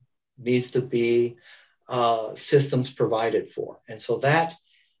that needs to be systems provided for. And so that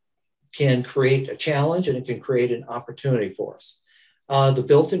can create a challenge and it can create an opportunity for us. The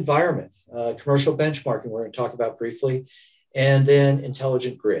built environment, commercial benchmarking, we're going to talk about briefly, and then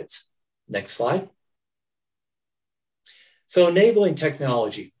intelligent grids. Next slide. So enabling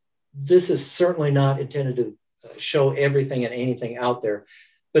technology. This is certainly not intended to show everything and anything out there,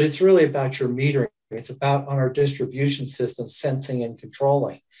 but it's really about your metering. It's about on our distribution system, sensing and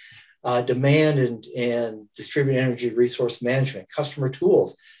controlling. Demand and distributed energy resource management, customer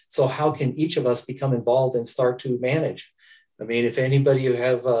tools. So how can each of us become involved and start to manage? I mean, if anybody you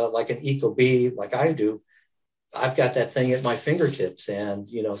have like an ecobee like I do, I've got that thing at my fingertips. And,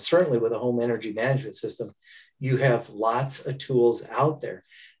 you know, certainly with a home energy management system, you have lots of tools out there.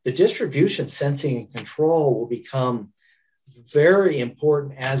 The distribution, sensing, and control will become very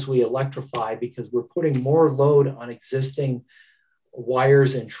important as we electrify, because we're putting more load on existing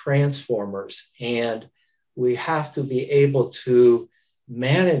wires and transformers. And we have to be able to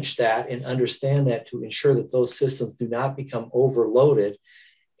manage that and understand that to ensure that those systems do not become overloaded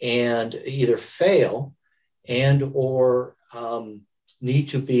and either fail and or need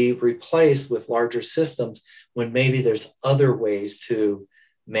to be replaced with larger systems when maybe there's other ways to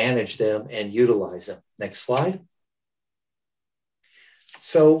manage them and utilize them. Next slide.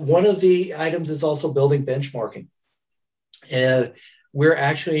 So one of the items is also building benchmarking. And we're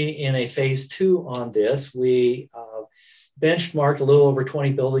actually in a phase 2 on this. We benchmarked a little over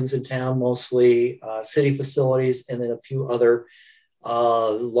 20 buildings in town, mostly city facilities, and then a few other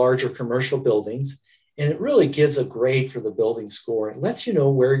larger commercial buildings. And it really gives a grade for the building score. It lets you know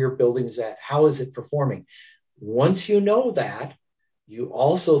where your building is at, how is it performing. Once you know that, you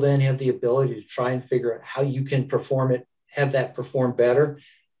also then have the ability to try and figure out how you can perform it, have that perform better.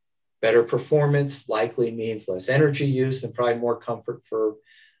 Better performance likely means less energy use and probably more comfort for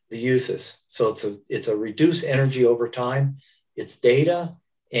the uses. So it's a reduced energy over time. It's data,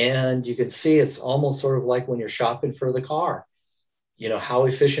 and you can see it's almost sort of like when you're shopping for the car. You know, how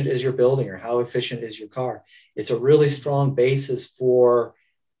efficient is your building or how efficient is your car? It's a really strong basis for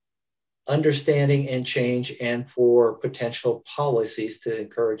understanding and change and for potential policies to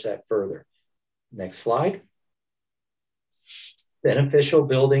encourage that further. Next slide. Beneficial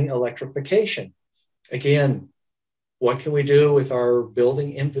building electrification. Again, what can we do with our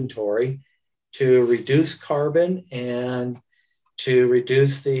building inventory to reduce carbon and to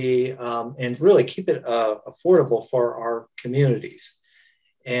reduce the, and really keep it affordable for our communities?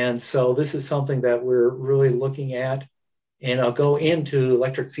 And so this is something that we're really looking at, and I'll go into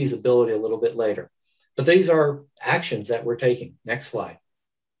electric feasibility a little bit later. But these are actions that we're taking. Next slide.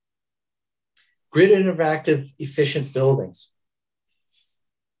 Grid interactive efficient buildings.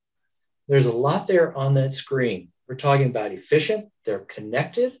 There's a lot there on that screen. We're talking about efficient, they're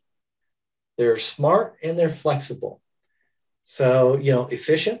connected, they're smart, and they're flexible. So, you know,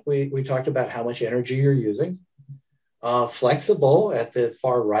 efficient, we talked about how much energy you're using. Flexible, at the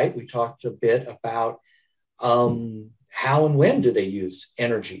far right, we talked a bit about how and when do they use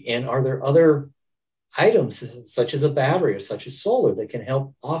energy, and are there other items such as a battery or such as solar that can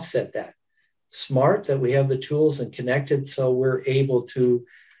help offset that. Smart, that we have the tools and connected so we're able to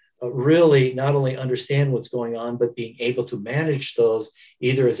really not only understand what's going on, but being able to manage those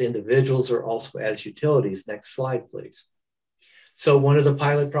either as individuals or also as utilities. Next slide, please. So one of the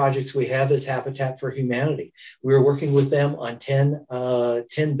pilot projects we have is Habitat for Humanity. We're working with them on 10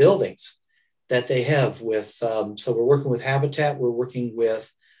 buildings that they have with, so we're working with Habitat, we're working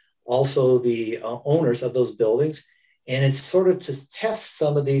with also the owners of those buildings. And it's sort of to test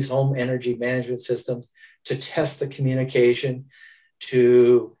some of these home energy management systems, to test the communication,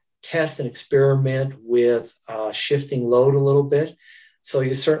 to test and experiment with shifting load a little bit. So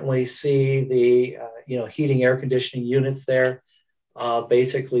you certainly see the heating, air conditioning units there,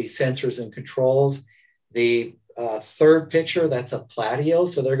 basically sensors and controls. The third picture, that's a patio.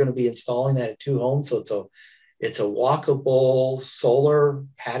 So they're going to be installing that at 2 homes. So it's a walkable solar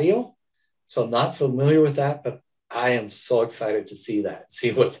patio. So I'm not familiar with that, but I am so excited to see that,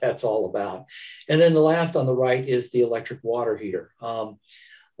 see what that's all about. And then the last on the right is the electric water heater.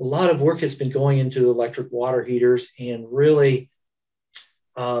 lot of work has been going into electric water heaters and really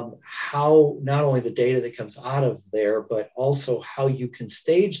how not only the data that comes out of there, but also how you can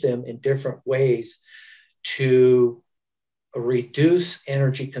stage them in different ways to reduce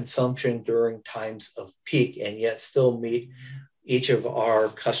energy consumption during times of peak and yet still meet each of our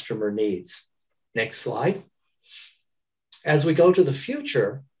customer needs. Next slide. As we go to the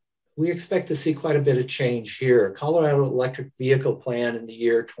future, we expect to see quite a bit of change here. Colorado Electric Vehicle Plan in the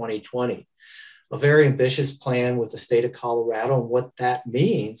year 2020, a very ambitious plan with the state of Colorado. And what that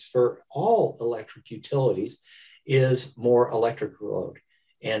means for all electric utilities is more electric load.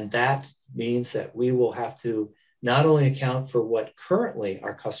 And that means that we will have to not only account for what currently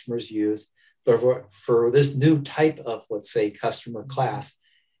our customers use, but for this new type of, let's say, customer class,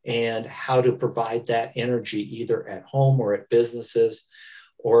 and how to provide that energy either at home or at businesses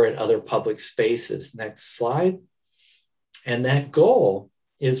or at other public spaces. Next slide. And that goal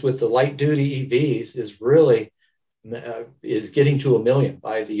is with the light duty EVs is really is getting to 1 million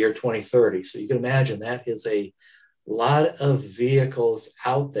by the year 2030. So you can imagine that is a lot of vehicles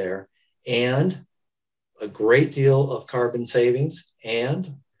out there and a great deal of carbon savings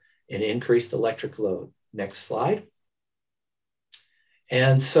and an increased electric load. Next slide.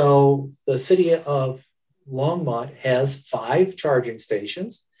 And so the city of Longmont has 5 charging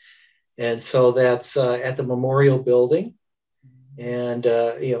stations. And so that's at the Memorial Building. And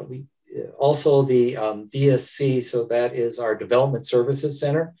also the DSC, so that is our Development Services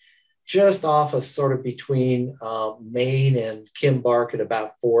Center, just off of sort of between Main and Kimbark at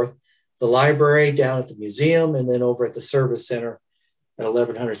about 4th. The library down at the museum, and then over at the service center at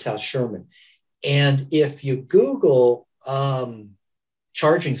 1100 South Sherman. And if you Google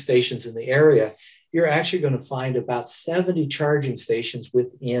charging stations in the area, you're actually going to find about 70 charging stations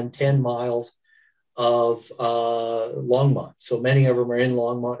within 10 miles of Longmont. So many of them are in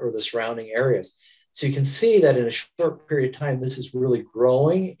Longmont or the surrounding areas. So you can see that in a short period of time, this is really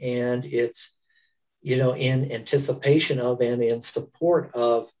growing, and it's, in anticipation of and in support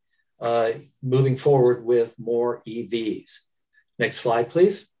of moving forward with more EVs. Next slide,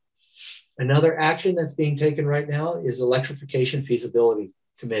 please. Another action that's being taken right now is Electrification Feasibility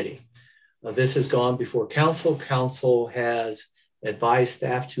Committee. This has gone before council. Council has advised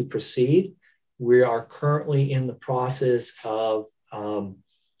staff to proceed. We are currently in the process of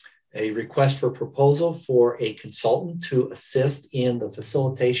a request for proposal for a consultant to assist in the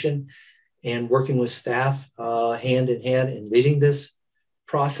facilitation and working with staff hand in hand in leading this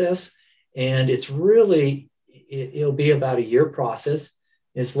process. And it's really, it'll be about a year process.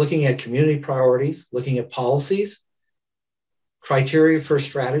 It's looking at community priorities, looking at policies, criteria for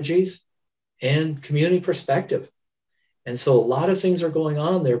strategies, and community perspective. And so a lot of things are going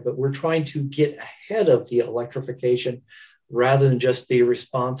on there, but we're trying to get ahead of the electrification rather than just be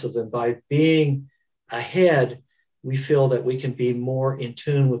responsive. And by being ahead, we feel that we can be more in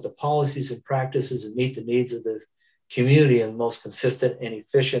tune with the policies and practices and meet the needs of the community in the most consistent and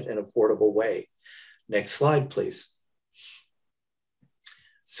efficient and affordable way. Next slide, please.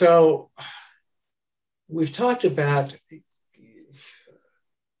 So we've talked about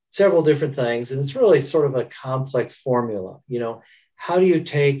several different things, and it's really sort of a complex formula. How do you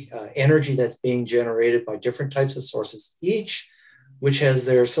take energy that's being generated by different types of sources, each which has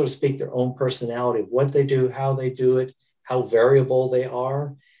their, so to speak, their own personality of what they do, how they do it, how variable they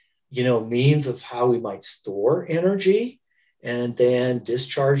are, means of how we might store energy and then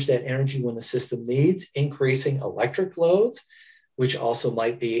discharge that energy when the system needs, increasing electric loads, which also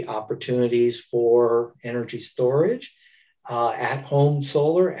might be opportunities for energy storage, at-home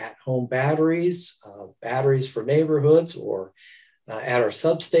solar, at-home batteries, batteries for neighborhoods or at our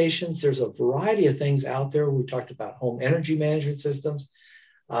substations. There's a variety of things out there. We talked about home energy management systems,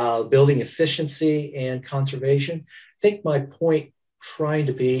 building efficiency and conservation. I think my point trying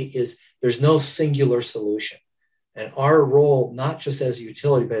to be is there's no singular solution. And our role, not just as a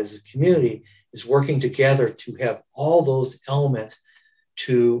utility, but as a community, is working together to have all those elements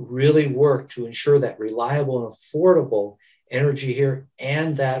to really work to ensure that reliable and affordable energy here,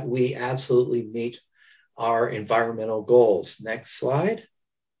 and that we absolutely meet our environmental goals. Next slide.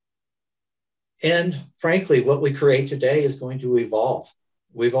 And frankly, what we create today is going to evolve.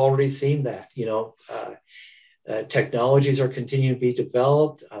 We've already seen that. Technologies are continuing to be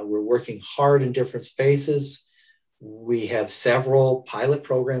developed. We're working hard in different spaces. We have several pilot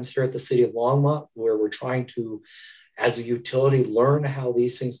programs here at the City of Longmont where we're trying to, as a utility, learn how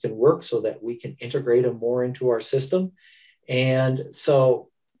these things can work so that we can integrate them more into our system. And so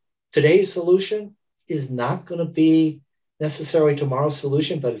today's solution is not going to be necessarily tomorrow's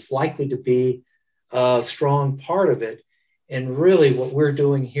solution, but it's likely to be a strong part of it. And really what we're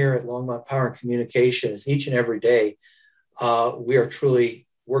doing here at Longmont Power and Communication is each and every day, we are truly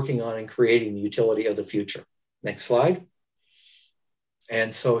working on and creating the utility of the future. Next slide.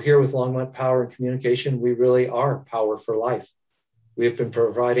 And so here with Longmont Power and Communication, we really are power for life. We have been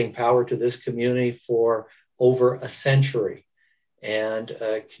providing power to this community for over a century and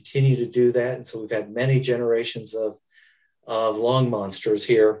continue to do that. And so we've had many generations of Longmonsters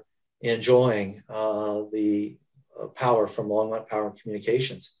here enjoying the power from Longmont Power and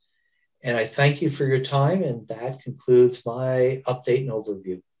Communications. And I thank you for your time, and that concludes my update and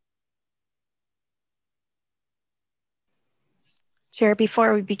overview. Chair,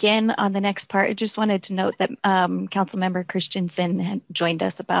 before we begin on the next part, I just wanted to note that Councilmember Christensen had joined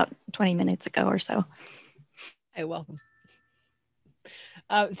us about 20 minutes ago or so. Hey, welcome.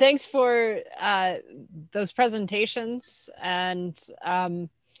 Thanks for those presentations. And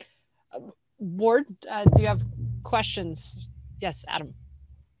Ward, do you have questions? Yes, Adam.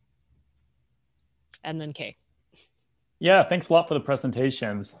 And then Kay. Yeah, thanks a lot for the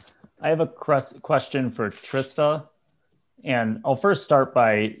presentations. I have a question for Trista. And I'll first start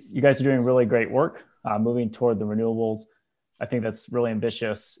by, you guys are doing really great work moving toward the renewables. I think that's really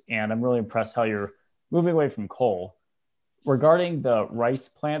ambitious, and I'm really impressed how you're moving away from coal. Regarding the rice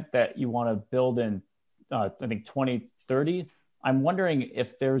plant that you want to build in, I think 2030, I'm wondering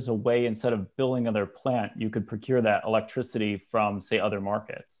if there's a way, instead of building another plant, you could procure that electricity from, say, other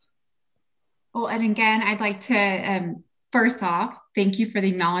markets. Well, and again, I'd like to, first off, thank you for the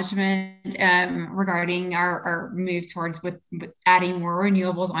acknowledgement regarding our move towards with adding more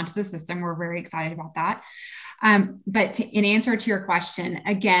renewables onto the system. We're very excited about that. But in answer to your question,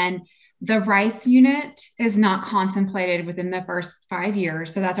 again, the RICE unit is not contemplated within the first 5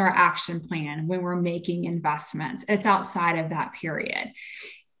 years. So that's our action plan when we're making investments. It's outside of that period.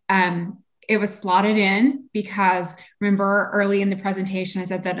 It was slotted in because, remember early in the presentation, I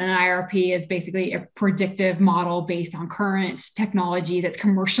said that an IRP is basically a predictive model based on current technology that's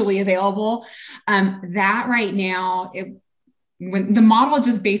commercially available. That right now, when the model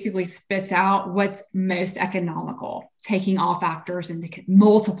just basically spits out what's most economical, taking all factors into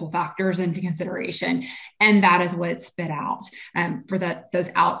multiple factors into consideration. And that is what it spit out for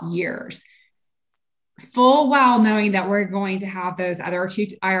those out years. Full well knowing that we're going to have those other two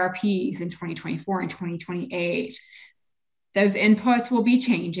IRPs in 2024 and 2028. Those inputs will be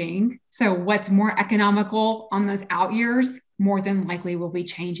changing. So what's more economical on those out years, more than likely will be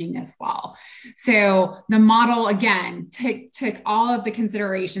changing as well. So the model, again, took all of the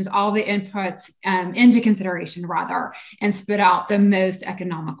considerations, all the inputs into consideration rather, and spit out the most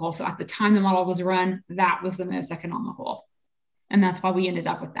economical. So at the time the model was run, that was the most economical. And that's why we ended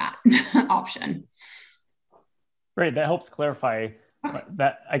up with that option. Great, that helps clarify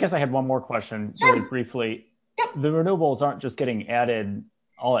that. I guess I had one more question really briefly. Yep. The renewables aren't just getting added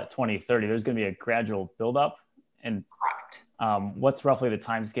all at 2030. There's going to be a gradual buildup. And correct. What's roughly the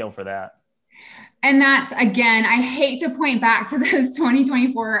time scale for that? And that's, again, I hate to point back to those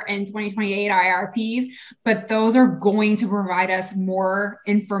 2024 and 2028 IRPs, but those are going to provide us more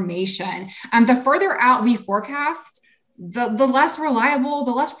information. The further out we forecast, the less reliable,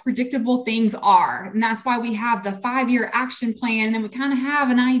 the less predictable things are. And that's why we have the 5-year action plan. And then we kind of have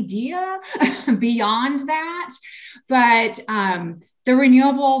an idea beyond that. But the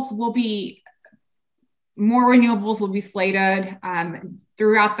renewables will be, more renewables will be slated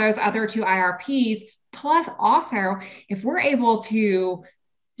throughout those other two IRPs. Plus also, if we're able to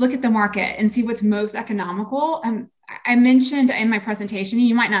look at the market and see what's most economical, I mentioned in my presentation,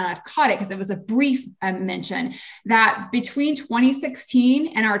 you might not have caught it because it was a brief mention, that between 2016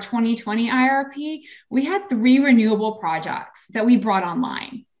 and our 2020 IRP, we had 3 renewable projects that we brought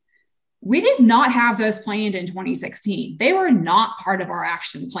online. We did not have those planned in 2016. They were not part of our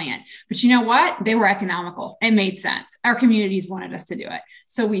action plan. But you know what? They were economical. It made sense. Our communities wanted us to do it.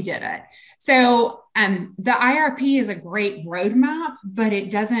 So we did it. So the IRP is a great roadmap, but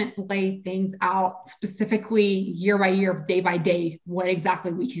it doesn't lay things out specifically year by year, day by day, what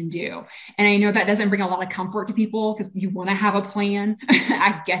exactly we can do. And I know that doesn't bring a lot of comfort to people because you want to have a plan.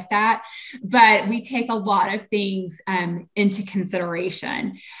 I get that. But we take a lot of things into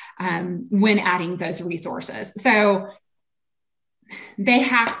consideration when adding those resources. So they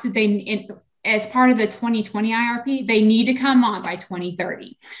have to, as part of the 2020 IRP, they need to come on by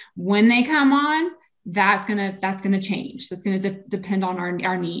 2030. When they come on, that's gonna change. That's gonna depend on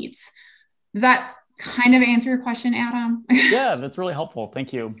our needs. Does that kind of answer your question, Adam? Yeah, that's really helpful.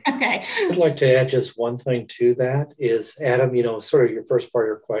 Thank you. Okay. I'd like to add just one thing to that is, Adam, sort of your first part of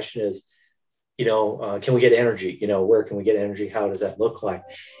your question is, can we get energy? Where can we get energy? How does that look like?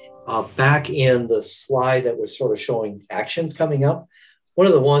 Back in the slide that was sort of showing actions coming up, one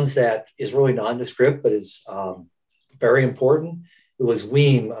of the ones that is really nondescript, but is very important, it was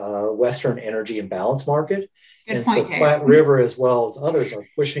WEAM, Western Energy Imbalance Market. Good point, so Platte River, as well as others, are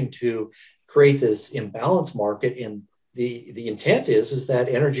pushing to create this imbalance market. And the intent is that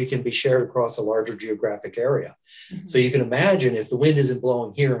energy can be shared across a larger geographic area. Mm-hmm. So you can imagine if the wind isn't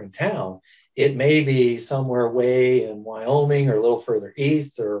blowing here in town, it may be somewhere way in Wyoming or a little further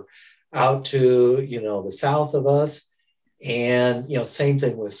east or out to, the south of us. And, same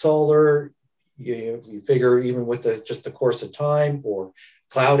thing with solar. You figure even with just the course of time, or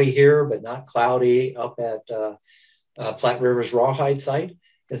cloudy here, but not cloudy up at Platte River's Rawhide site.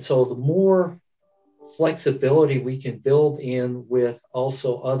 And so the more flexibility we can build in with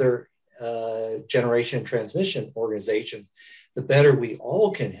also other generation and transmission organizations, the better we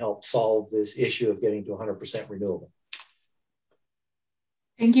all can help solve this issue of getting to 100% renewable.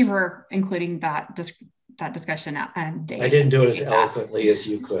 Thank you for including that discussion, Dave. I didn't do it as eloquently as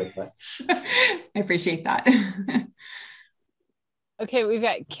you could, but I appreciate that. Okay, we've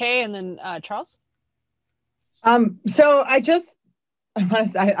got Kay and then Charles. So I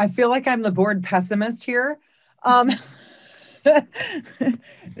feel like I'm the board pessimist here.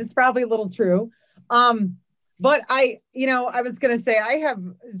 It's probably a little true. But I was going to say I have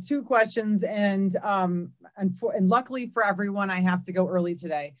two questions, and luckily for everyone, I have to go early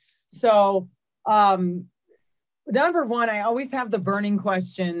today. So number one, I always have the burning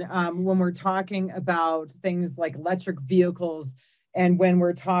question when we're talking about things like electric vehicles, and when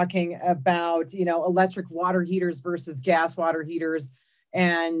we're talking about electric water heaters versus gas water heaters,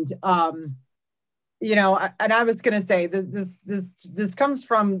 and and I was going to say that this comes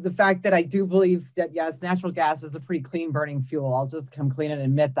from the fact that I do believe that, yes, natural gas is a pretty clean burning fuel. I'll just come clean and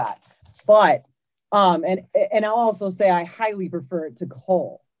admit that. But, and I'll also say I highly prefer it to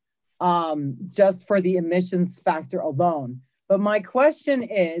coal, just for the emissions factor alone. But my question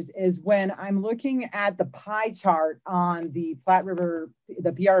is when I'm looking at the pie chart on the Platte River,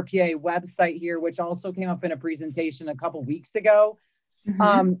 the PRPA website here, which also came up in a presentation a couple weeks ago,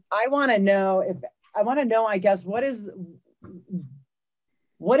 mm-hmm. I want to know, I guess, what is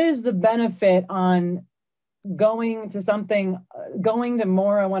the benefit on going to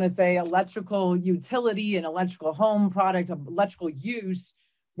more, I want to say, electrical utility and electrical home product, electrical use,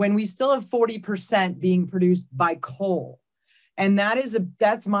 when we still have 40% being produced by coal? And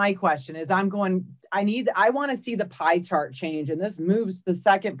that's my question, is I want to see the pie chart change. And this moves the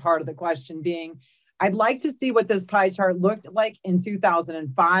second part of the question being, I'd like to see what this pie chart looked like in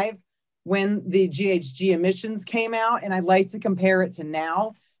 2005 when the GHG emissions came out. And I'd like to compare it to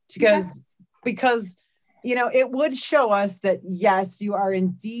now because it would show us that, yes, you are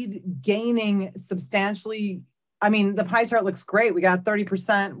indeed gaining substantially. I mean, the pie chart looks great. We got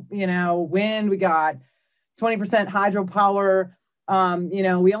 30%, wind, we got 20% hydropower.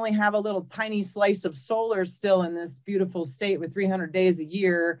 We only have a little tiny slice of solar still in this beautiful state with 300 days a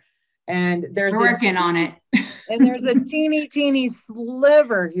year. And we're working on it. And there's a teeny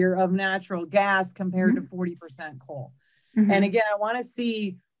sliver here of natural gas compared to 40% coal. Mm-hmm. And again, I want to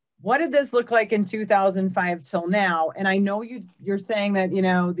see, what did this look like in 2005 till now? And I know you're saying that,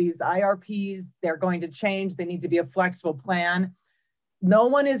 these IRPs, they're going to change. They need to be a flexible plan. No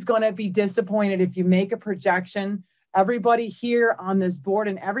one is going to be disappointed if you make a projection. Everybody here on this board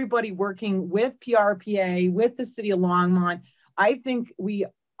and everybody working with PRPA, with the city of Longmont, I think we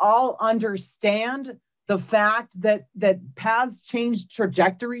all understand the fact that paths change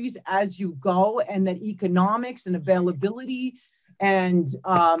trajectories as you go, and that economics and availability and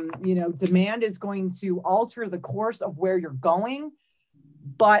demand is going to alter the course of where you're going.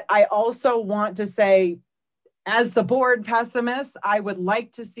 But I also want to say, as the board pessimist, I would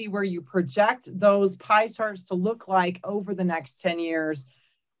like to see where you project those pie charts to look like over the next 10 years,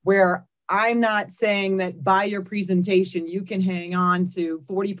 where I'm not saying that by your presentation, you can hang on to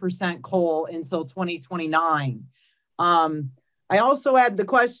 40% coal until 2029. I also had the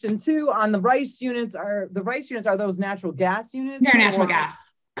question too on the rice units. Are those natural gas units? They're natural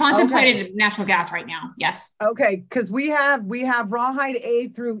gas. Contemplated natural gas right now. Yes. Okay, because we have Rawhide A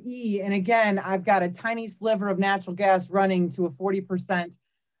through E, and again, I've got a tiny sliver of natural gas running to a 40%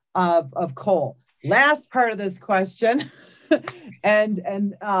 of coal. Last part of this question,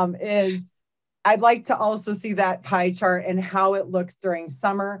 is I'd like to also see that pie chart and how it looks during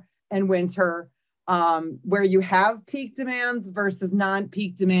summer and winter, where you have peak demands versus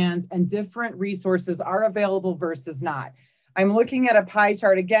non-peak demands, and different resources are available versus not. I'm looking at a pie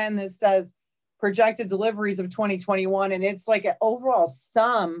chart again that says projected deliveries of 2021, and it's like an overall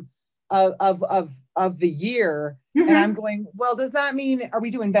sum of the year. Mm-hmm. And I'm going, well, does that mean, are we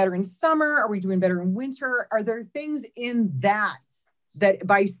doing better in summer? Are we doing better in winter? Are there things in that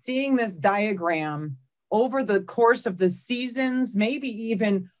by seeing this diagram over the course of the seasons, maybe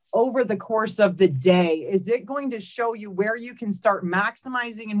even over the course of the day, is it going to show you where you can start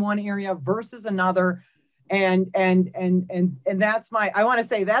maximizing in one area versus another? And that's I want to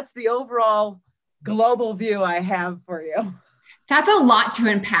say that's the overall global view I have for you. That's a lot to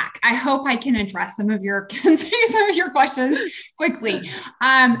unpack. I hope I can address some of your questions quickly.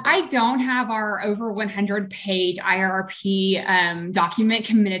 I don't have our over 100-page IRP document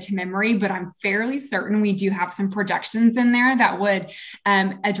committed to memory, but I'm fairly certain we do have some projections in there that would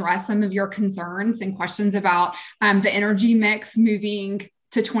address some of your concerns and questions about the energy mix moving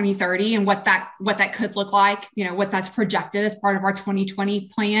to 2030 and what that could look like, what that's projected as part of our 2020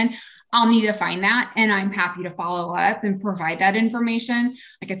 plan. I'll need to find that, and I'm happy to follow up and provide that information.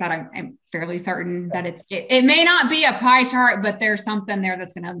 Like I said, I'm fairly certain that it may not be a pie chart, but there's something there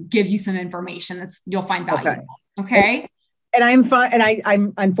that's going to give you some information you'll find valuable. Okay. And I'm fine. And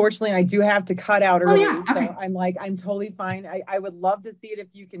I'm unfortunately, I do have to cut out early. Oh, yeah. Okay. So I'm totally fine. I would love to see it if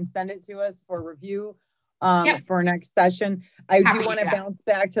you can send it to us for review. For our next session. I do want to bounce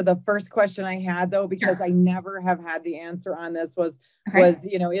back to the first question I had though, because I never have had the answer on this was,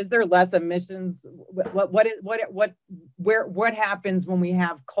 is there less emissions? What happens when we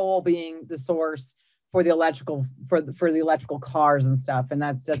have coal being the source for the electrical, for the electrical cars and stuff? And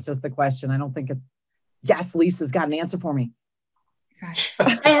that's just the question. I don't think yes, Lisa's got an answer for me.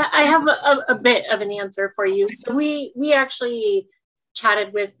 I have a bit of an answer for you. So we actually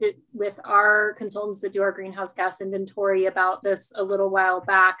chatted with our consultants that do our greenhouse gas inventory about this a little while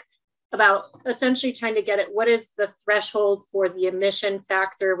back, about essentially trying to get at what is the threshold for the emission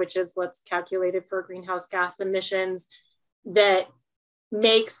factor, which is what's calculated for greenhouse gas emissions, that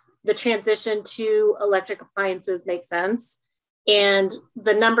makes the transition to electric appliances make sense. And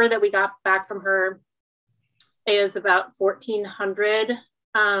the number that we got back from her is about 1,400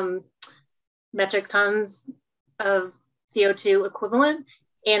 metric tons of CO2 equivalent.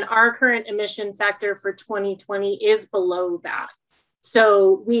 And our current emission factor for 2020 is below that.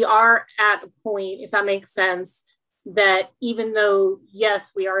 So we are at a point, if that makes sense, that even though,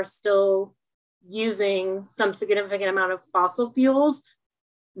 yes, we are still using some significant amount of fossil fuels,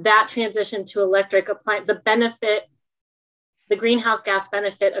 that transition to electric appliance, the greenhouse gas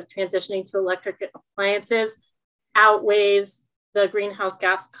benefit of transitioning to electric appliances outweighs the greenhouse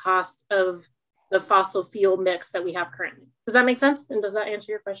gas cost of the fossil fuel mix that we have currently. Does that make sense? And does that answer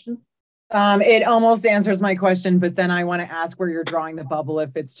your question? It almost answers my question, but then I want to ask where you're drawing the bubble, if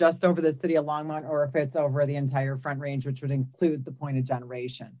it's just over the city of Longmont or if it's over the entire Front Range, which would include the point of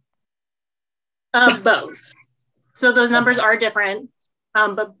generation. Both. So those numbers are different,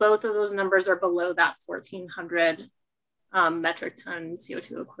 but both of those numbers are below that 1,400 metric ton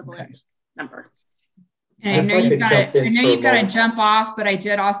CO2 equivalent number. And I know you've got to jump off, but I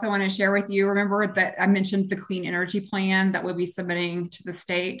did also want to share with you, remember that I mentioned the clean energy plan that we'll be submitting to the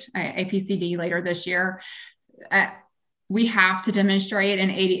state, APCD, later this year. We have to demonstrate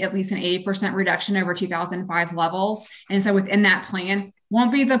at least an 80% reduction over 2005 levels. And so within that plan,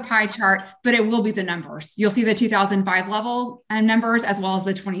 won't be the pie chart, but it will be the numbers. You'll see the 2005 level numbers as well as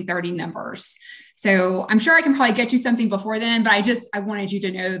the 2030 numbers. So I'm sure I can probably get you something before then, but I wanted you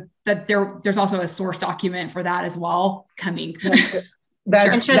to know that there's also a source document for that as well coming.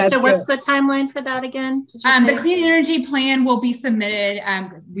 And Trista, what's the timeline for that again? The clean energy plan will be submitted.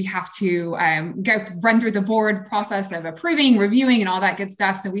 We have to run through the board process of approving, reviewing, and all that good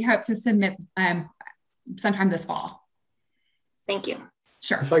stuff. So we hope to submit sometime this fall. Thank you.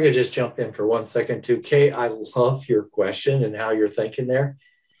 Sure. If I could just jump in for 1 second too. Kay, I love your question and how you're thinking there.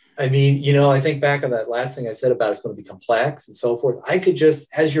 I mean, I think back on that last thing I said about it's going to be complex and so forth. I could just,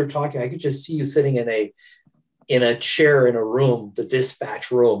 as you're talking, I could just see you sitting in a chair in a room, the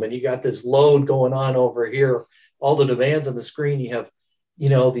dispatch room, and you got this load going on over here, all the demands on the screen. You have,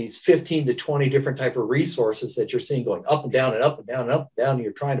 these 15 to 20 different type of resources that you're seeing going up and down and up and down and up and down. And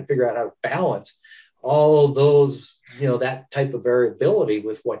you're trying to figure out how to balance all of those, that type of variability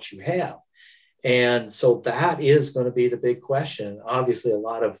with what you have. And so that is going to be the big question. Obviously, a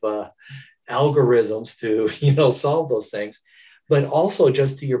lot of algorithms to, solve those things. But also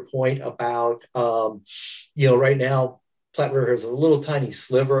just to your point about, right now, Platte River has a little tiny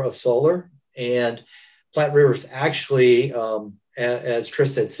sliver of solar. And Platte River is actually, as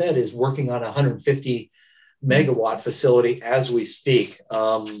Trista had said, is working on a 150 megawatt facility as we speak,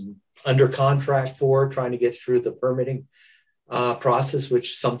 under contract for trying to get through the permitting process,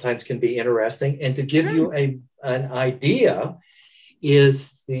 which sometimes can be interesting. And to give you an idea,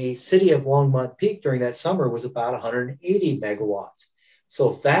 is the city of Longmont peak during that summer was about 180 megawatts.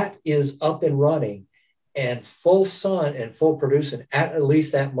 So if that is up and running and full sun and full producing at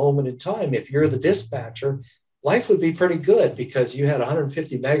least that moment in time, if you're the dispatcher, life would be pretty good because you had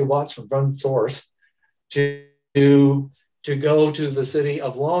 150 megawatts from one source to go to the city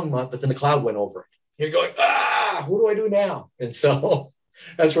of Longmont, but then the cloud went over it. You're going, what do I do now? And so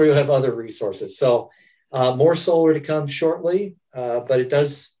that's where you'll have other resources. So more solar to come shortly, but it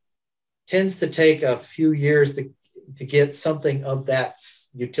tends to take a few years to get something of that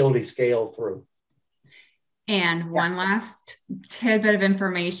utility scale through. And one last tidbit of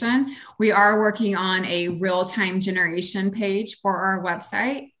information. We are working on a real-time generation page for our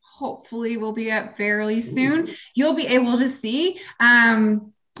website. Hopefully we'll be up fairly soon. You'll be able to see,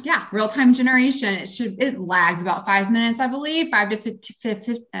 real-time generation. It lags about 5 minutes, I believe, 5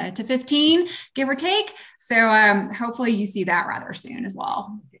 to 15, give or take. So hopefully you see that rather soon as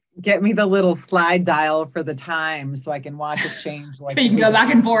well. Get me the little slide dial for the time so I can watch it change. So you can go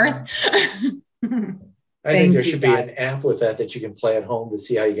back and forth. I think there should be an app with that you can play at home to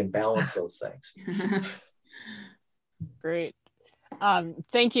see how you can balance those things. Great.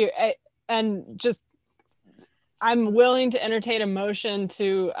 Thank you. I'm willing to entertain a motion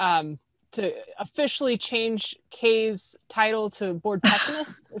to officially change Kay's title to board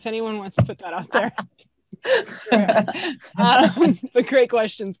pessimist, if anyone wants to put that out there. But great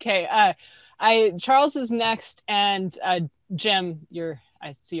questions, Kay. Charles is next, and Jim,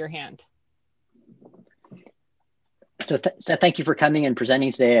 I see your hand. So thank you for coming and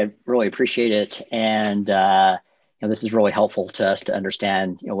presenting today. I really appreciate it. And this is really helpful to us to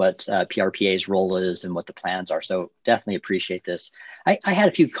understand what PRPA's role is and what the plans are. So definitely appreciate this. I had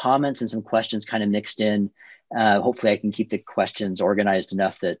a few comments and some questions kind of mixed in. Hopefully I can keep the questions organized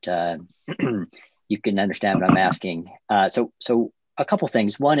enough that you can understand what I'm asking. So a couple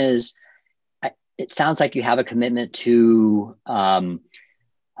things. One is, it sounds like you have a commitment to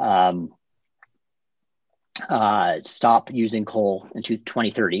stop using coal into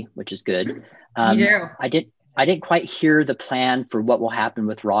 2030, which is good. We do. I didn't quite hear the plan for what will happen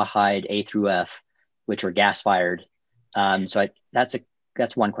with rawhide A through F, which are gas fired. That's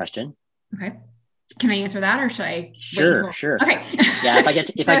one question. Okay. Can I answer that, or should I? Sure. Okay. Yeah,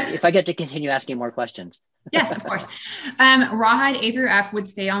 if I get to continue asking more questions. Yes, of course. Rawhide A through F would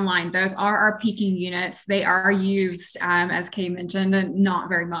stay online. Those are our peaking units. They are used, as Kay mentioned, and not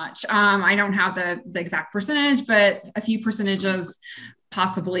very much. I don't have the exact percentage, but a few percentages,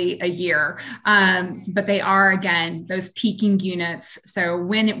 possibly a year. But they are, again, those peaking units. So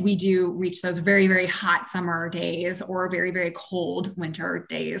when we do reach those very, very hot summer days or very, very cold winter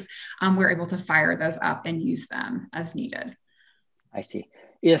days, we're able to fire those up and use them as needed. I see.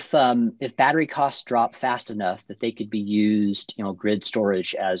 If battery costs drop fast enough that they could be used, grid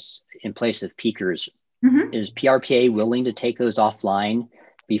storage as in place of peakers, is PRPA willing to take those offline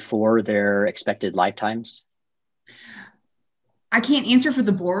before their expected lifetimes? I can't answer for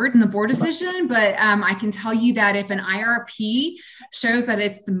the board and the board decision, but I can tell you that if an IRP shows that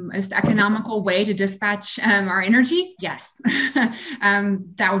it's the most economical way to dispatch our energy, yes,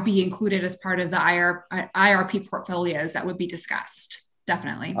 that would be included as part of the IRP portfolios that would be discussed.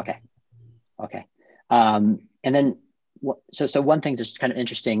 Definitely. Okay. And then, so one thing that's kind of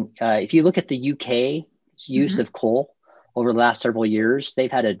interesting, if you look at the UK's use of coal over the last several years, they've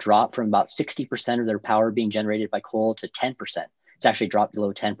had a drop from about 60% of their power being generated by coal to 10%. It's actually dropped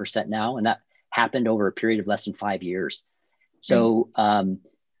below 10% now, and that happened over a period of less than 5 years. So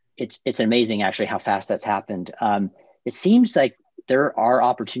it's amazing actually how fast that's happened. It seems like there are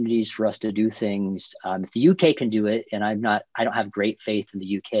opportunities for us to do things. If the UK can do it, and I don't have great faith in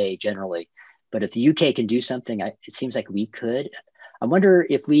the UK generally, but if the UK can do something, it seems like we could. I wonder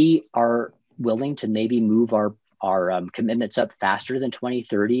if we are willing to maybe move our commitments up faster than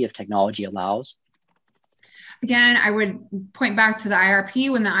 2030 if technology allows. Again, I would point back to the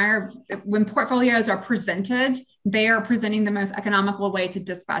IRP. When portfolios are presented, they are presenting the most economical way to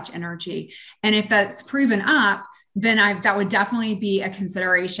dispatch energy. And if that's proven up, then that would definitely be a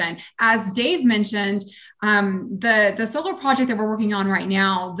consideration. As Dave mentioned, the solar project that we're working on right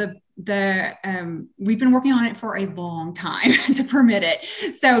now, we've been working on it for a long time to permit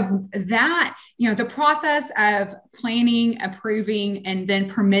it. So that, the process of planning, approving, and then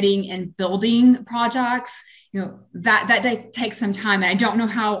permitting and building projects, that takes some time. And I don't know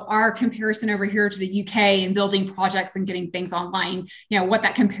how our comparison over here to the UK and building projects and getting things online, what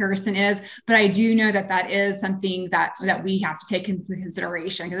that comparison is. But I do know that is something that we have to take into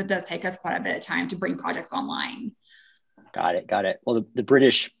consideration, because it does take us quite a bit of time to bring projects online. Got it. Well, the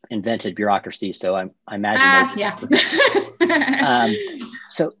British invented bureaucracy, so I imagine. Yeah.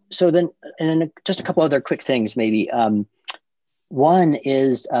 So then just a couple other quick things maybe. One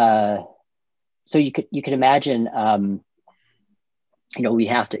is, so you could imagine, we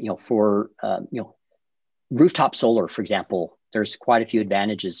have to, for, rooftop solar, for example, there's quite a few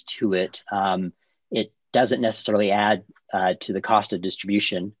advantages to it. It doesn't necessarily add to the cost of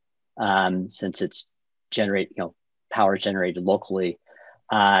distribution since it's power generated locally.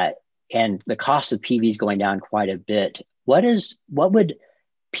 And the cost of PV is going down quite a bit. What would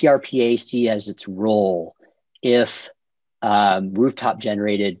PRPA see as its role if rooftop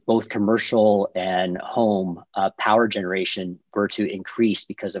generated, both commercial and home power generation were to increase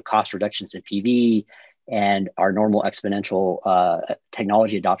because of cost reductions in PV and our normal exponential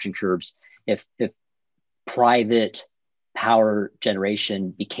technology adoption curves? If private power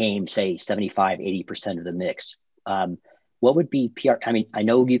generation became, say, 75, 80% of the mix, what would be I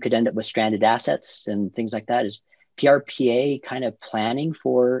know you could end up with stranded assets and things like that. Is PRPA kind of planning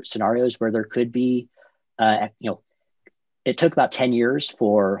for scenarios where there could be, it took about 10 years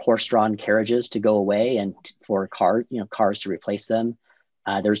for horse-drawn carriages to go away and for cars to replace them.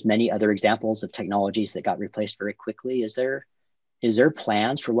 There's many other examples of technologies that got replaced very quickly. Is there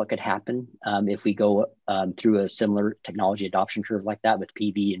plans for what could happen if we go through a similar technology adoption curve like that with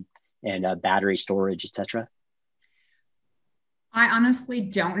PV and battery storage, et cetera? I honestly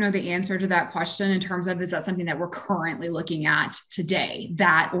don't know the answer to that question in terms of, is that something that we're currently looking at today,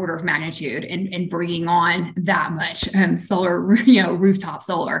 that order of magnitude and bringing on that much solar, rooftop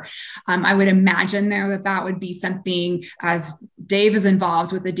solar. I would imagine though that would be something, as Dave is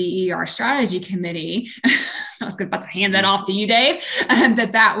involved with the DER strategy committee. I was about to hand that off to you, Dave,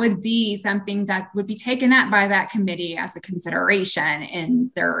 that would be something that would be taken up by that committee as a consideration in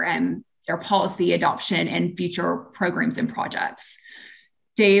their policy adoption and future programs and projects.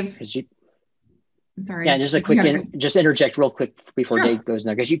 Dave? I'm sorry. Yeah, just a quick, just interject real quick before Dave goes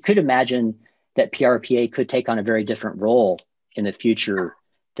there, because you could imagine that PRPA could take on a very different role in the future,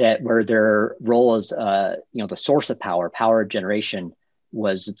 where their role as, the source of power generation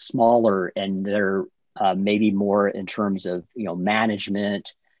was smaller, and they're maybe more in terms of,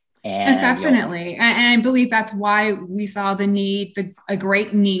 management. And, yes, definitely. And I believe that's why we saw a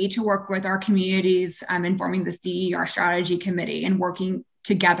great need to work with our communities in forming this DER strategy committee and working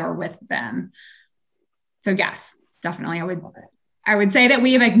together with them. So yes, definitely. I would say that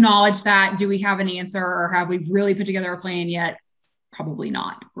we have acknowledged that. Do we have an answer, or have we really put together a plan yet? Probably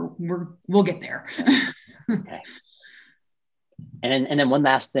not. We'll get there. Okay. And then one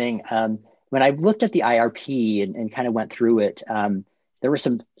last thing. When I looked at the IRP and kind of went through it, there were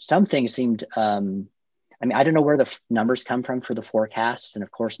some things seemed, I don't know where the numbers come from for the forecasts, and of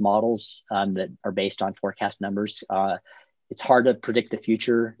course models that are based on forecast numbers. It's hard to predict the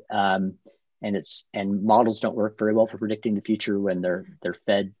future, and models don't work very well for predicting the future when they're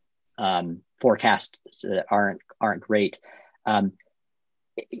fed forecasts that aren't great.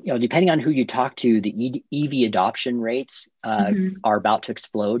 Depending on who you talk to, the EV adoption rates are about to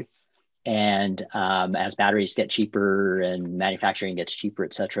explode. And as batteries get cheaper and manufacturing gets cheaper,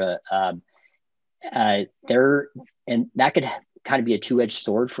 et cetera, and that could kind of be a two-edged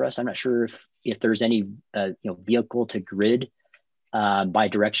sword for us. I'm not sure if there's any vehicle to grid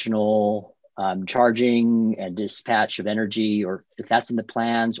bidirectional charging and dispatch of energy, or if that's in the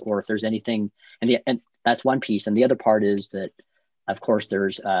plans, or if there's anything. And that's one piece. And the other part is that, of course,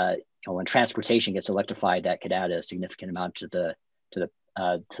 there's when transportation gets electrified, that could add a significant amount to the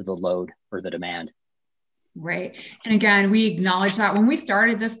load or the demand. Right. And again, we acknowledge that when we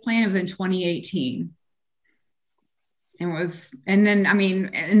started this plan, it was in 2018. And then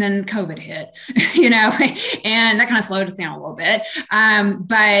COVID hit, and that kind of slowed us down a little bit.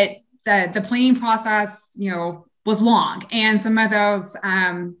 But the planning process, was long, and some of those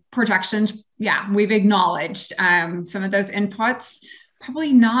projections, we've acknowledged some of those inputs,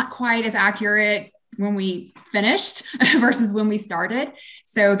 probably not quite as accurate when we finished versus when we started.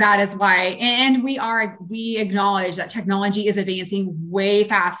 So that is why, and we acknowledge that technology is advancing way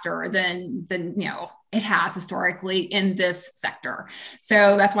faster than it has historically in this sector.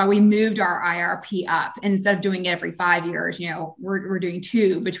 So that's why we moved our IRP up. Instead of doing it every 5 years, we're doing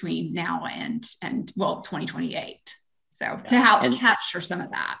 2 between now and 2028. So to help capture some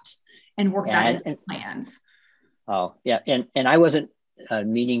of that and work that into plans. Oh yeah, and I wasn't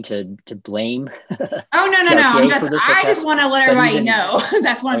meaning to blame. Oh no! I just want to let everybody know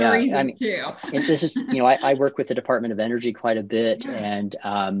that's one of the reasons too. And this is, I work with the Department of Energy quite a bit, and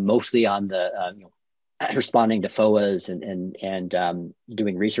mostly on the responding to FOAs and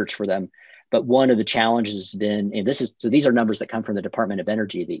doing research for them. But one of the challenges has been, and these are numbers that come from the Department of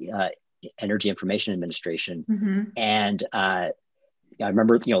Energy. Energy Information Administration. And I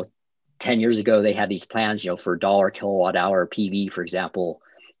remember, 10 years ago, they had these plans, for $1 kilowatt hour PV, for example,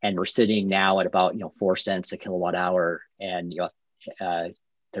 and we're sitting now at about, 4 cents a kilowatt hour. And,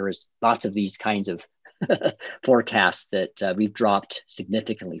 there was lots of these kinds of forecasts that we've dropped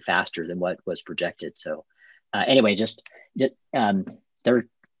significantly faster than what was projected. So anyway,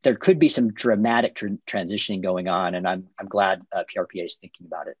 there could be some dramatic transitioning going on, and I'm glad PRPA is thinking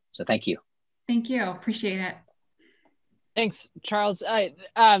about it. So thank you. Thank you. Appreciate it. Thanks, Charles.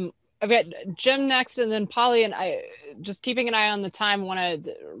 I've got Jim next, and then Polly, and I just keeping an eye on the time, want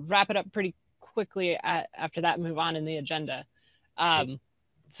to wrap it up pretty quickly after that, move on in the agenda.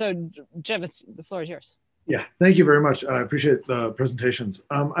 So Jim, the floor is yours. Yeah, thank you very much. I appreciate the presentations.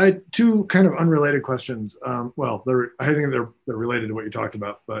 I had two kind of unrelated questions. Well, I think they're related to what you talked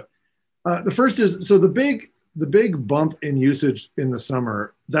about, but the first is, so the big bump in usage in the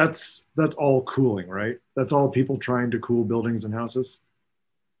summer, that's all cooling, right? That's all people trying to cool buildings and houses.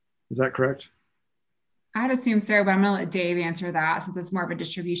 Is that correct? I'd assume so, but I'm going to let Dave answer that since it's more of a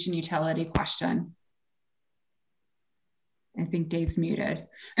distribution utility question. I think Dave's muted.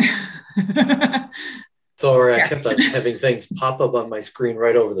 Sorry, I kept on having things pop up on my screen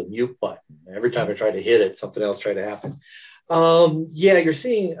right over the mute button. Every time I tried to hit it, something else tried to happen. Yeah, you're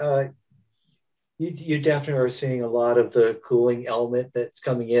seeing, you definitely are seeing a lot of the cooling element that's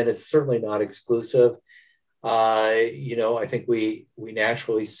coming in. It's certainly not exclusive. I think we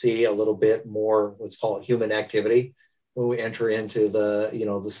naturally see a little bit more, let's call it human activity when we enter into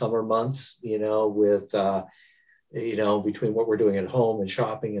the summer months, with, between what we're doing at home and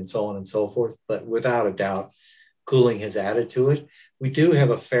shopping and so on and so forth. But without a doubt, cooling has added to it. We do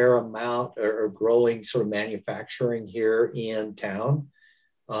have a fair amount or growing sort of manufacturing here in town,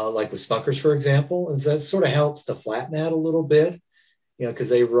 like with Smuckers, for example. And so that sort of helps to flatten that a little bit, because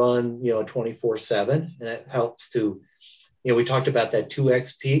they run, 24/7, and it helps to, we talked about that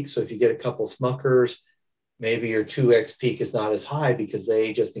 2X peak. So if you get a couple Smuckers, maybe your 2X peak is not as high because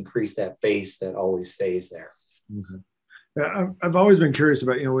they just increase that base that always stays there. Mm-hmm. Yeah, I've always been curious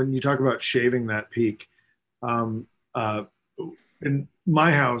about, when you talk about shaving that peak. In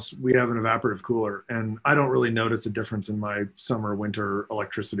my house, we have an evaporative cooler, and I don't really notice a difference in my summer, winter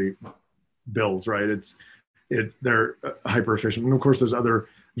electricity bills, right? They're hyper efficient. And of course, there's other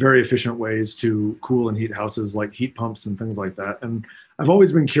very efficient ways to cool and heat houses, like heat pumps and things like that. And I've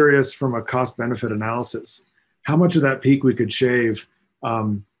always been curious from a cost benefit analysis, how much of that peak we could shave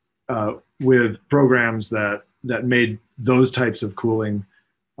with programs that made those types of cooling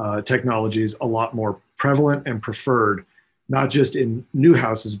technologies a lot more prevalent and preferred, not just in new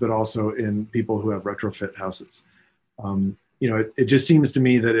houses, but also in people who have retrofit houses. It just seems to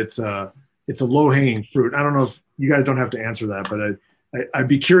me that it's a low-hanging fruit. I don't know if you guys don't have to answer that, but I'd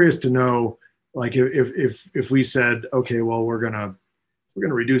be curious to know, like, if we said, okay, well, we're gonna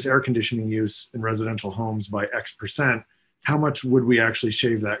reduce air conditioning use in residential homes by X%, how much would we actually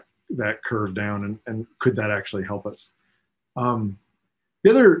shave that curve down, and could that actually help us? The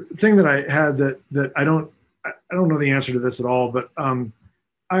other thing that I had that I don't know the answer to this at all, but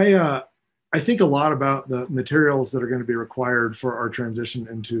I think a lot about the materials that are going to be required for our transition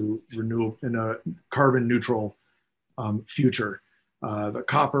into in a carbon neutral future. The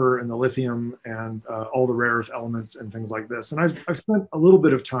copper and the lithium and all the rare earth elements and things like this. And I've spent a little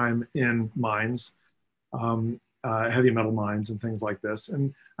bit of time in mines, heavy metal mines and things like this.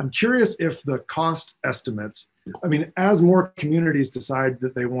 And I'm curious if the cost estimates, as more communities decide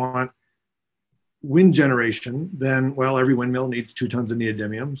that they want wind generation, then, well, every windmill needs 2 tons of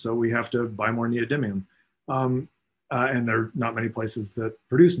neodymium, so we have to buy more neodymium. And there are not many places that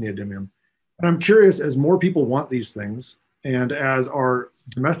produce neodymium. And I'm curious, as more people want these things, and as our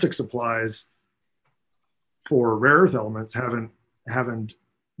domestic supplies for rare earth elements haven't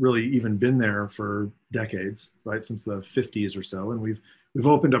really even been there for decades, right, since the 50s or so, and we've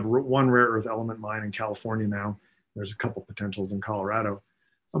opened up one rare earth element mine in California now. There's a couple potentials in Colorado.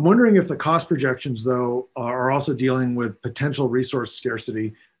 I'm wondering if the cost projections, though, are also dealing with potential resource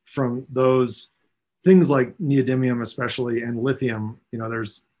scarcity from those things like neodymium, especially, and lithium.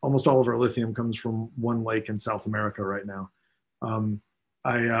 There's almost all of our lithium comes from one lake in South America right now. I'm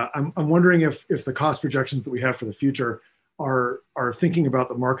wondering if the cost projections that we have for the future are thinking about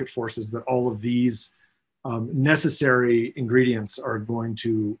the market forces that all of these necessary ingredients are going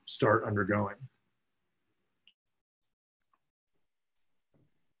to start undergoing.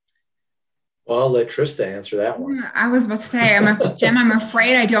 Well, I'll let Trista answer that one. I was about to say, Jim, I'm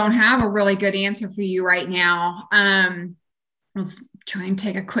afraid I don't have a really good answer for you right now. try and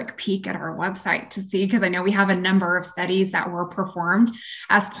take a quick peek at our website to see, because I know we have a number of studies that were performed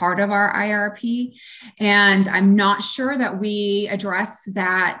as part of our IRP. And I'm not sure that we address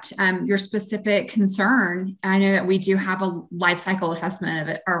that, your specific concern. I know that we do have a life cycle assessment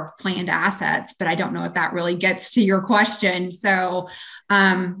of our planned assets, but I don't know if that really gets to your question. So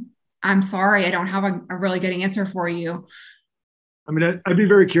I'm sorry, I don't have a really good answer for you. I mean, I'd be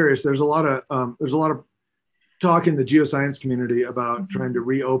very curious. There's a lot of talk in the geoscience community about trying to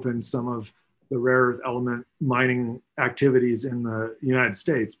reopen some of the rare earth element mining activities in the United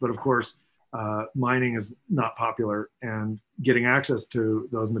States. But of course, mining is not popular, and getting access to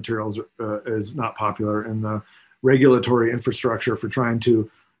those materials is not popular. And the regulatory infrastructure for trying to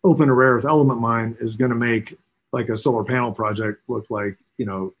open a rare earth element mine is going to make like a solar panel project look like, you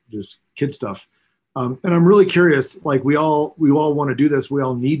know, just kid stuff. And I'm really curious, like we all want to do this. We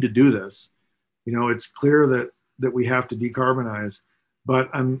all need to do this. You know, it's clear that we have to decarbonize,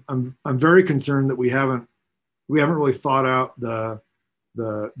 but I'm very concerned that we haven't really thought out the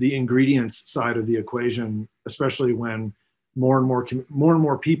ingredients side of the equation, especially when more and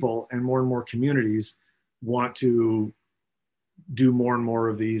more people and more communities want to do more and more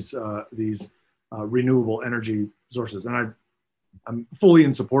of these renewable energy sources. And I'm fully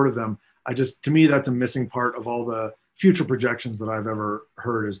in support of them. To me, that's a missing part of all the future projections that I've ever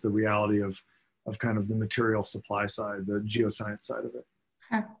heard, is the reality of kind of the material supply side, the geoscience side of it.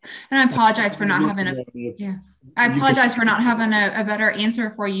 Okay. And I apologize for not having a better answer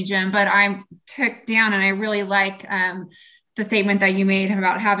for you, Jim, but I took down, and I really like the statement that you made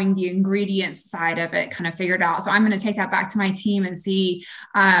about having the ingredients side of it kind of figured out. So I'm going to take that back to my team and see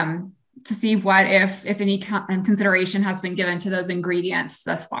to see what, if any consideration has been given to those ingredients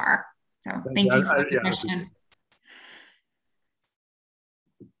thus far. So thank you for the question.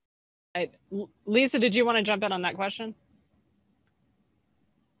 Lisa, did you want to jump in on that question?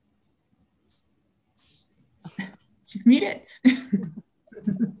 Just muted.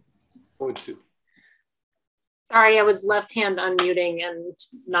 Sorry, I was left hand unmuting and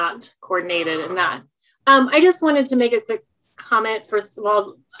not coordinated in that. I just wanted to make a quick comment. First of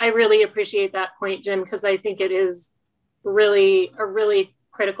all, I really appreciate that point, Jim, because I think it is really a really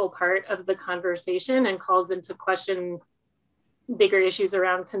critical part of the conversation and calls into question bigger issues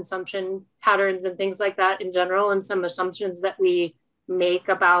around consumption patterns and things like that in general, and some assumptions that we make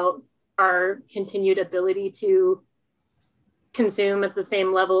about our continued ability to consume at the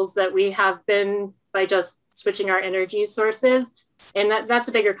same levels that we have been by just switching our energy sources. And that's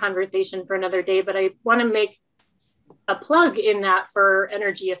a bigger conversation for another day, but I want to make a plug in that for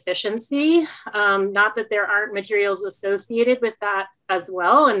energy efficiency. Not that there aren't materials associated with that as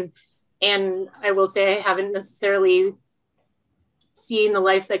well. And I will say I haven't necessarily seen the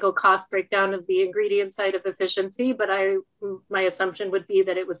life cycle cost breakdown of the ingredient side of efficiency, but my assumption would be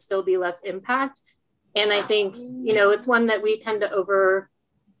that it would still be less impact. And I think, you know, it's one that we tend to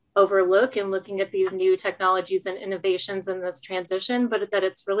overlook in looking at these new technologies and innovations in this transition, but that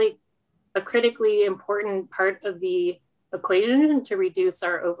it's really a critically important part of the equation to reduce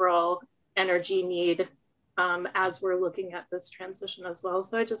our overall energy need as we're looking at this transition as well.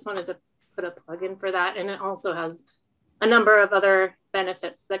 So I just wanted to put a plug in for that. And it also has a number of other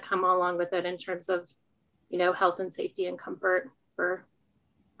benefits that come along with it in terms of, you know, health and safety and comfort for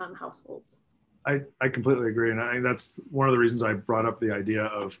households. I completely agree. And that's one of the reasons I brought up the idea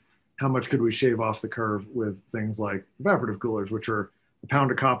of how much could we shave off the curve with things like evaporative coolers, which are a pound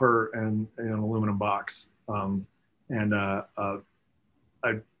of copper and an aluminum box. I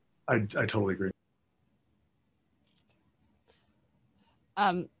totally agree.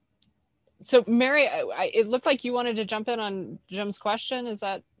 So Mary, it looked like you wanted to jump in on Jim's question. Is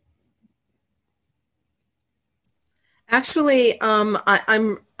that? Actually,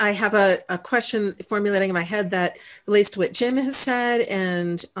 I have a question formulating in my head that relates to what Jim has said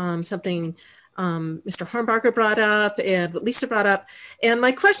and something Mr. Hornbarger brought up and what Lisa brought up. And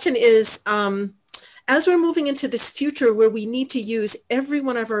my question is, as we're moving into this future where we need to use every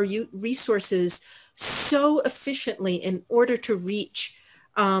one of our resources so efficiently in order to reach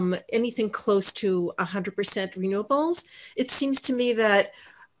anything close to 100% renewables, it seems to me that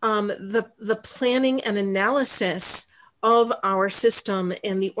the planning and analysis of our system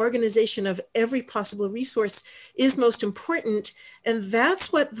and the organization of every possible resource is most important. And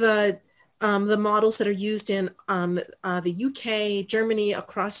that's what the models that are used in the UK, Germany,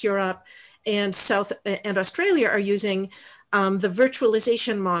 across Europe, and South and Australia are using, the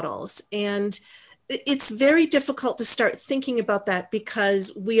virtualization models. And it's very difficult to start thinking about that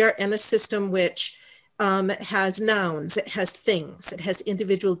because we are in a system which has nouns, it has things, it has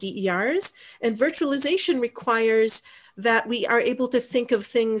individual DERs, and virtualization requires that we are able to think of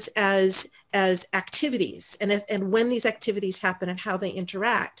things as activities, and when these activities happen and how they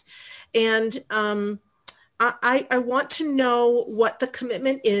interact. And I want to know what the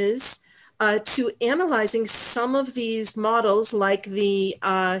commitment is to analyzing some of these models, like the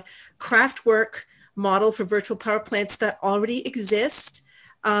Kraftwerk model for virtual power plants that already exist.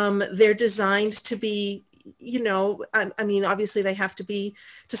 They're designed to be, you know, I mean, obviously they have to be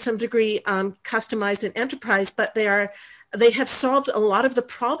to some degree customized and enterprise, but they have solved a lot of the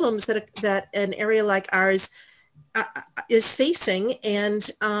problems that an area like ours is facing.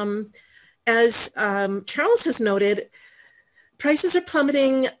 And as Charles has noted, prices are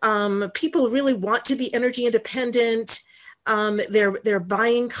plummeting. People really want to be energy independent. They're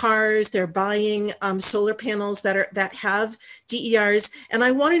buying cars. They're buying solar panels that have DERs. And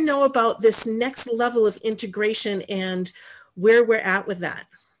I want to know about this next level of integration and where we're at with that.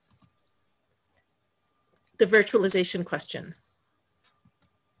 The virtualization question.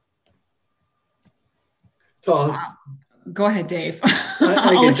 So go ahead, Dave.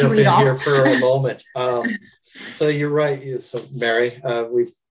 I can jump in here for a moment. So you're right. So Mary,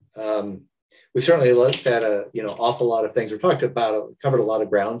 we certainly looked at awful lot of things. We talked about, covered a lot of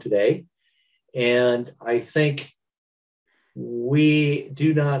ground today, and I think we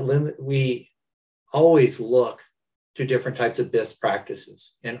do not limit. We always look to different types of best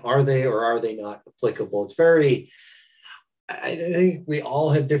practices, and are they or are they not applicable? It's very. I think we all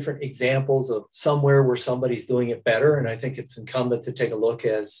have different examples of somewhere where somebody's doing it better. And I think it's incumbent to take a look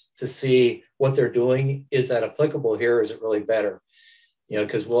to see what they're doing. Is that applicable here? Or is it really better? You know,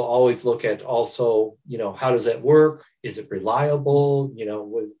 because we'll always look at also, how does that work? Is it reliable?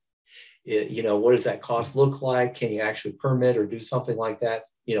 What does that cost look like? Can you actually permit or do something like that,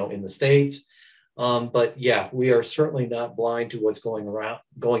 in the States? But yeah, we are certainly not blind to what's going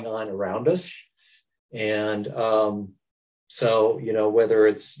on around us. And, so, whether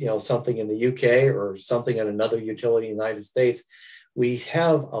it's, something in the UK or something at another utility in the United States, we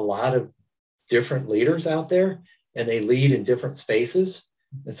have a lot of different leaders out there, and they lead in different spaces.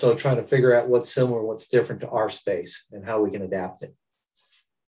 And so trying to figure out what's similar, what's different to our space and how we can adapt it.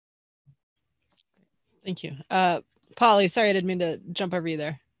 Thank you. Polly, sorry, I didn't mean to jump over you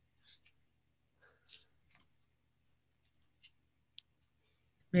there.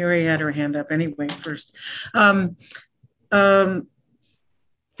 Mary had her hand up anyway first.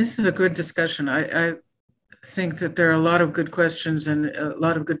 This is a good discussion. I think that there are a lot of good questions and a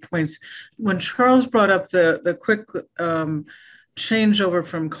lot of good points. When Charles brought up the quick changeover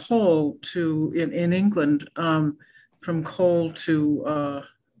from coal to, in England, from coal to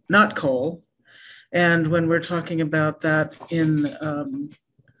not coal, and when we're talking about that in,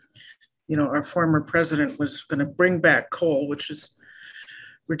 our former president was going to bring back coal, which is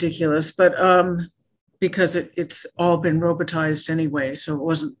ridiculous, but because it's all been robotized anyway, so it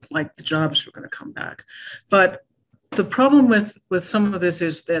wasn't like the jobs were going to come back. But the problem with some of this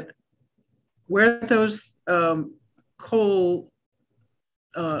is that where those coal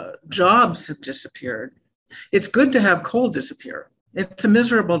jobs have disappeared, it's good to have coal disappear. It's a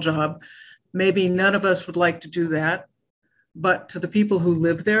miserable job. Maybe none of us would like to do that, but to the people who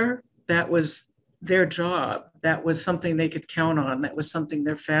live there, that was their job. That was something they could count on. That was something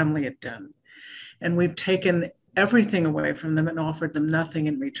their family had done. And we've taken everything away from them and offered them nothing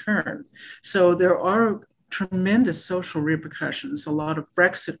in return. So there are tremendous social repercussions. A lot of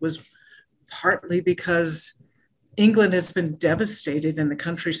Brexit was partly because England has been devastated in the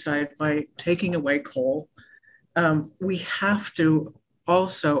countryside by taking away coal. We have to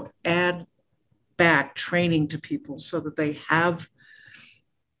also add back training to people so that they have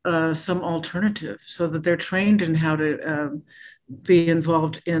some alternative, so that they're trained in how to be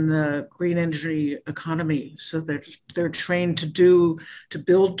involved in the green energy economy. So they're trained to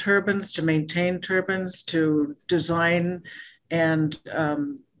build turbines, to maintain turbines, to design and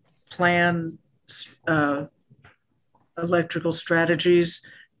plan electrical strategies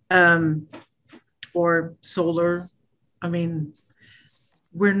or solar. I mean,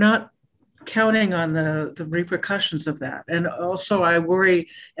 we're not counting on the repercussions of that. And also I worry,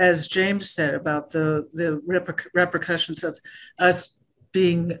 as James said, about the repercussions of us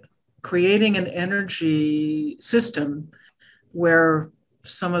creating an energy system where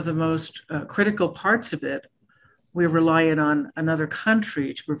some of the most critical parts of it, we're relying on another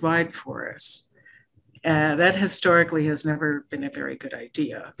country to provide for us. That historically has never been a very good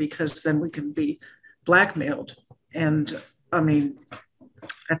idea, because then we can be blackmailed. And I mean,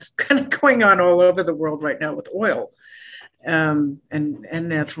 that's kind of going on all over the world right now with oil and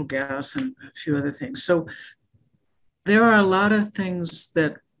natural gas and a few other things. So there are a lot of things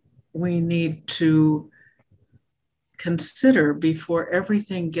that we need to consider before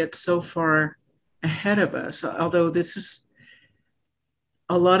everything gets so far ahead of us. Although this is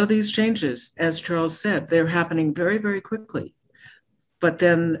a lot of these changes, as Charles said, they're happening very, very quickly. But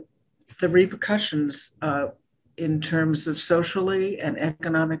then the repercussions in terms of socially and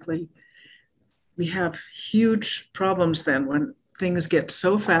economically, we have huge problems then when things get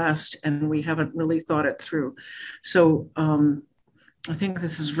so fast and we haven't really thought it through. So I think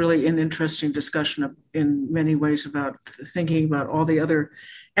this is really an interesting discussion in many ways about thinking about all the other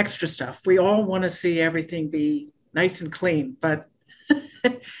extra stuff. We all want to see everything be nice and clean, but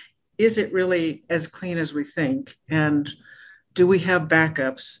is it really as clean as we think? And do we have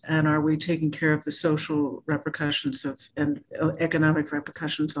backups? And are we taking care of the social repercussions and economic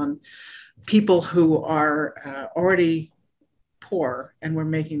repercussions on people who are already poor, and we're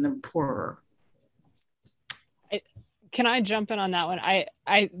making them poorer? Can I jump in on that one?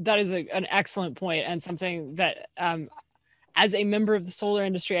 That is an excellent point, and something that as a member of the solar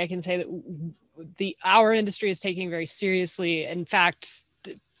industry, I can say that our industry is taking very seriously. In fact,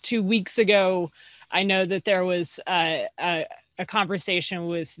 2 weeks ago, I know that there was a conversation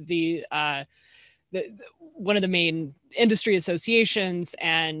with one of the main industry associations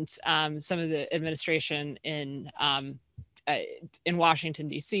and some of the administration in Washington,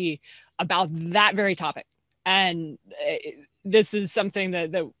 D.C. about that very topic. And this is something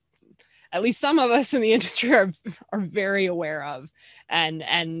that at least some of us in the industry are very aware of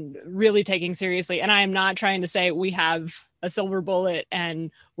and really taking seriously. And I am not trying to say we have a silver bullet and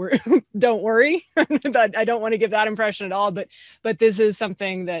we're don't worry. I don't want to give that impression at all, but this is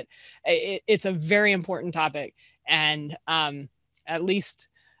something that it's a very important topic. And at least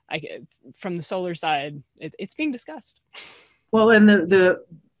from the solar side, it's being discussed. Well, and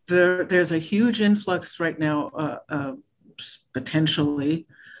there's a huge influx right now, potentially,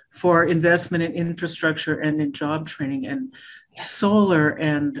 for investment in infrastructure and in job training, and yes. Solar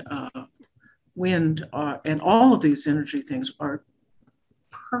and wind and all of these energy things are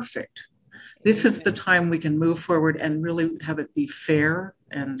perfect. This is the time we can move forward and really have it be fair.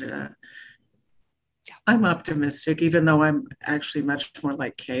 And I'm optimistic, even though I'm actually much more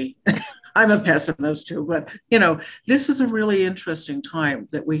like Kay. I'm a pessimist too, but this is a really interesting time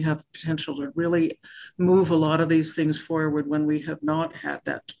that we have potential to really move a lot of these things forward when we have not had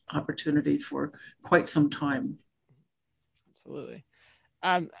that opportunity for quite some time. Absolutely.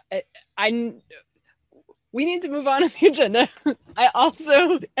 We need to move on the agenda. I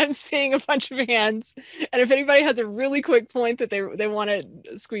also am seeing a bunch of hands, and if anybody has a really quick point that they want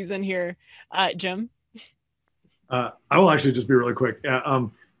to squeeze in here, Jim. I will actually just be really quick.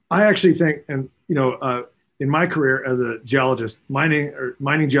 I actually think, and in my career as a geologist,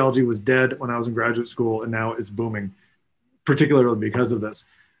 mining geology was dead when I was in graduate school, and now it's booming, particularly because of this.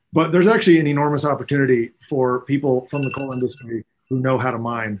 But there's actually an enormous opportunity for people from the coal industry who know how to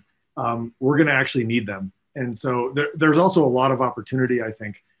mine. We're going to actually need them, and so there's also a lot of opportunity, I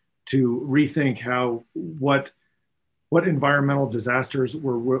think, to rethink what environmental disasters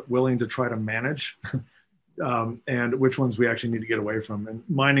we're willing to try to manage. And which ones we actually need to get away from. And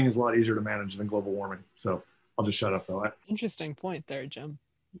mining is a lot easier to manage than global warming. So I'll just shut up though. Interesting point there, Jim.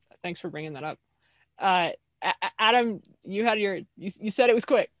 Thanks for bringing that up. Adam, you said it was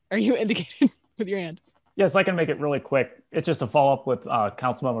quick. Are you indicating with your hand? Yes, I can make it really quick. It's just a follow-up with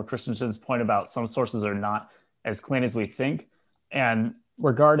Councilmember Christensen's point about some sources are not as clean as we think. And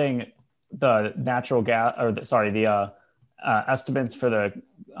regarding the natural gas, the estimates for the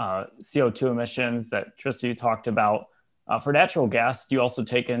CO2 emissions that Trista, you talked about. For natural gas, do you also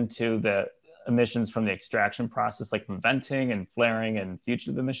take into the emissions from the extraction process, like from venting and flaring and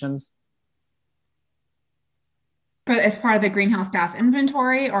fugitive emissions? But as part of the greenhouse gas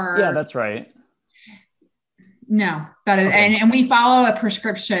inventory, or? Yeah, that's right. No, that is, okay. and we follow a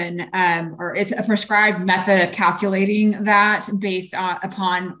prescription, or it's a prescribed method of calculating that based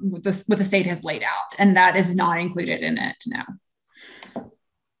upon what the state has laid out, and that is not included in it. No.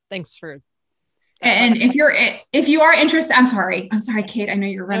 Thanks for. And if you are interested, I'm sorry, Kate. I know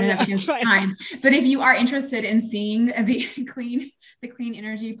you're running up against time, but if you are interested in seeing the Clean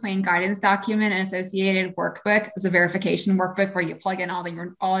Energy Plan Guidance document and associated workbook, is a verification workbook where you plug in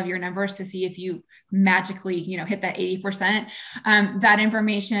all of your numbers to see if you magically hit that 80%. That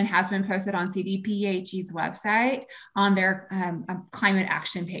information has been posted on CDPHE's website on their climate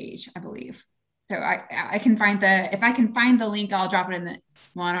action page, I believe. So I can find if I can find the link, I'll drop it in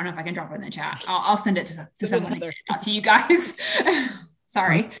I don't know if I can drop it in the chat. I'll send it to someone and get it out to you guys.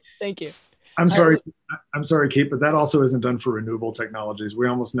 Sorry. Thank you. I'm sorry, Kate, but that also isn't done for renewable technologies. We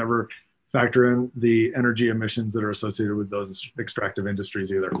almost never factor in the energy emissions that are associated with those extractive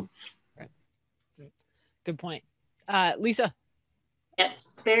industries either. Right. Good point. Lisa.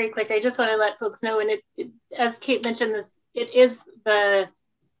 Yes, very quick. I just want to let folks know, and as Kate mentioned, it is the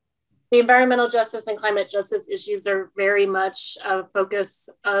environmental justice and climate justice issues are very much a focus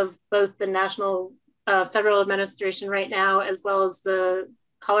of both the national federal administration right now, as well as the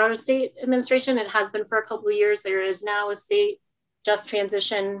Colorado State administration. It has been for a couple of years. There is now a state just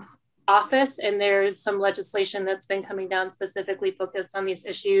transition office, and there's some legislation that's been coming down specifically focused on these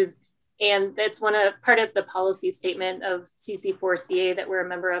issues. And that's part of the policy statement of CC4CA that we're a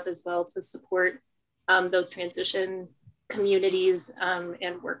member of as well, to support those transition communities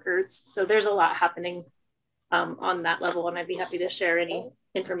and workers. So there's a lot happening on that level, and I'd be happy to share any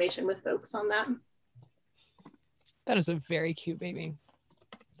information with folks on that. That is a very cute baby.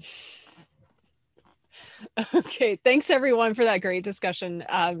 Okay, thanks everyone for that great discussion.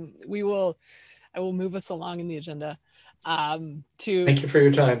 I will move us along in the agenda. Thank you for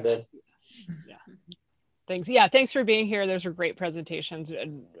your time then. Thanks. Yeah, thanks for being here. Those were great presentations,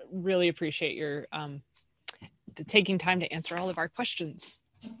 and really appreciate your taking time to answer all of our questions.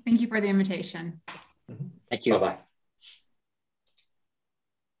 Thank you for the invitation. Thank you. Bye-bye.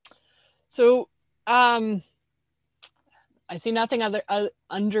 So I see nothing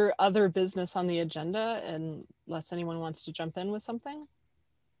under other business on the agenda, unless anyone wants to jump in with something.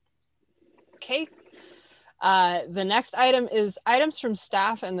 Okay. The next item is items from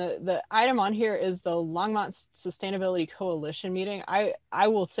staff, and the item on here is the Longmont Sustainability Coalition meeting. I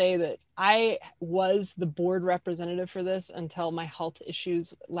will say that I was the board representative for this until my health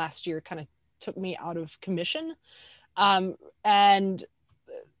issues last year kind of took me out of commission. And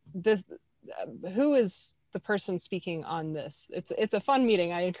this, who is the person speaking on this? It's a fun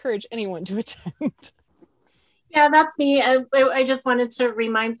meeting. I encourage anyone to attend. Yeah, that's me. I just wanted to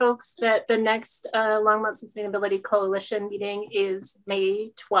remind folks that the next Longmont Sustainability Coalition meeting is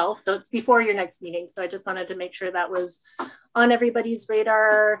May 12th. So it's before your next meeting. So I just wanted to make sure that was on everybody's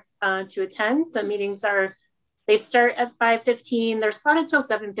radar to attend. The meetings they start at 5:15. They're slotted till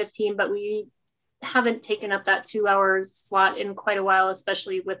 7:15, but we haven't taken up that 2-hour slot in quite a while,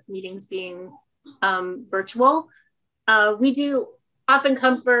 especially with meetings being virtual. We do often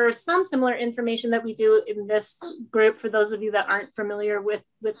come for some similar information that we do in this group, for those of you that aren't familiar with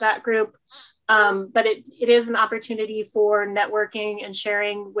that group. But it is an opportunity for networking and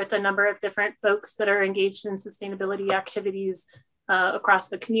sharing with a number of different folks that are engaged in sustainability activities across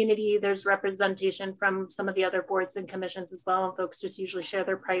the community. There's representation from some of the other boards and commissions as well, and folks just usually share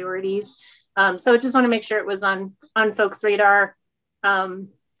their priorities. So I just want to make sure it was on folks' radar, and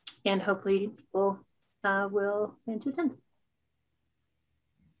hopefully people will plan to attend.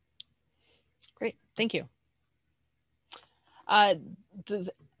 Great, thank you. Does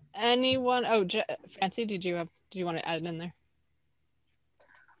anyone? Oh, Francie, did you want to add in there?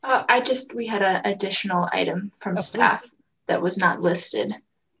 We had an additional item from staff that was not listed.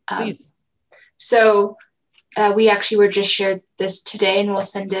 Please. So we actually were just shared this today, and we'll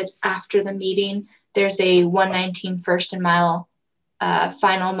send it after the meeting. There's a 119 first and final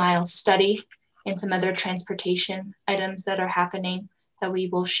mile study and some other transportation items that are happening that we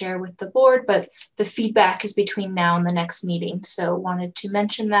will share with the board, but the feedback is between now and the next meeting. So wanted to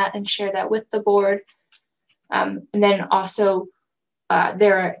mention that and share that with the board. And then also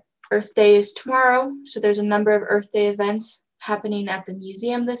there are Earth Day is tomorrow. So there's a number of Earth Day events happening at the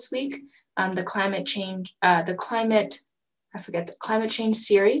museum this week. The climate change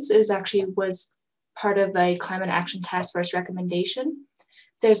series was part of a climate action task force recommendation.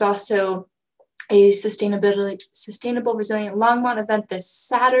 There's also a sustainable resilient Longmont event this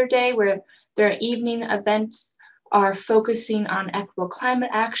Saturday, where their evening events are focusing on equitable climate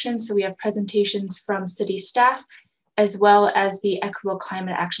action. So we have presentations from city staff, as well as the equitable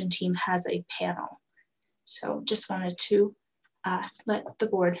climate action team has a panel. So just wanted to let the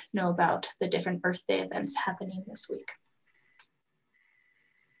board know about the different Earth Day events happening this week.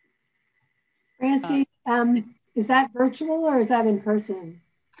 Francie, is that virtual or is that in person?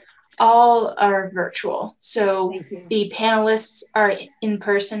 All are virtual. So the panelists are in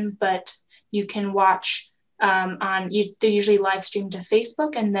person, but you can watch they're usually live streamed to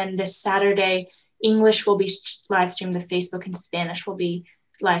Facebook. And then this Saturday, English will be live streamed to Facebook and Spanish will be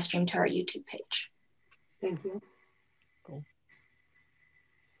live streamed to our YouTube page. Thank you. Cool.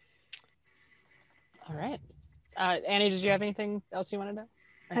 All right. Annie, did you have anything else you wanted to know?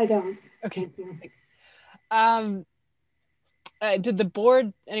 I don't. Okay. Thanks. Did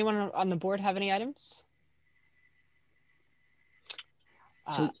anyone on the board have any items?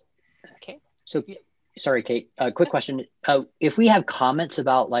 Okay. So, sorry, Kate, quick question. If we have comments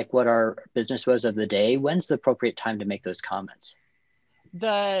about like what our business was of the day, when's the appropriate time to make those comments?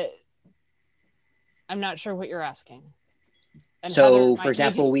 I'm not sure what you're asking. And so, for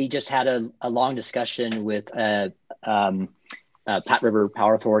example, we just had a long discussion with Platte River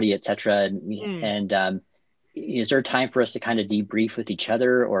Power Authority, et cetera. And is there time for us to kind of debrief with each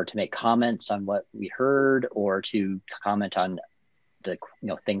other, or to make comments on what we heard, or to comment on the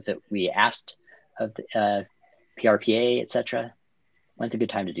things that we asked of the PRPA, et cetera? When's a good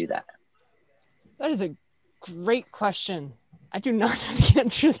time to do that? That is a great question. I do not know the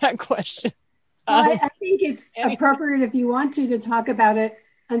answer to that question. Well, I think it's appropriate, if you want to talk about it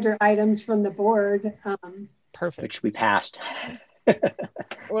under items from the board. Perfect. Which we passed.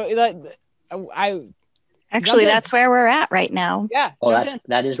 Well, Actually, that's where we're at right now. Yeah. Oh,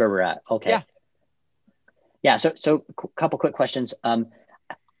 that is where we're at. Okay. Yeah. Yeah. So a couple quick questions. I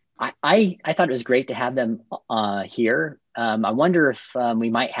thought it was great to have them here. I wonder if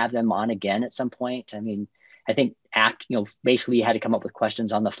we might have them on again at some point. I mean, I think after, basically you had to come up with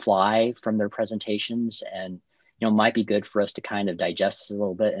questions on the fly from their presentations, and, might be good for us to kind of digest a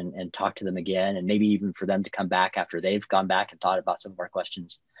little bit and talk to them again, and maybe even for them to come back after they've gone back and thought about some of our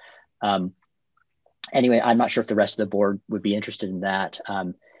questions. Anyway, I'm not sure if the rest of the board would be interested in that.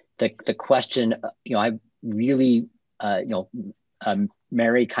 The question, I really,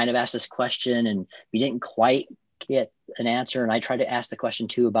 Mary kind of asked this question and we didn't quite get an answer. And I tried to ask the question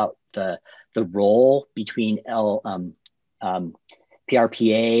too about the role between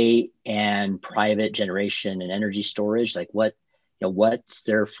PRPA and private generation and energy storage. Like what's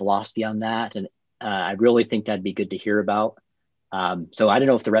their philosophy on that? And I really think that'd be good to hear about. So I don't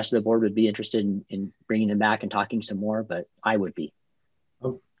know if the rest of the board would be interested in bringing them back and talking some more, but I would be.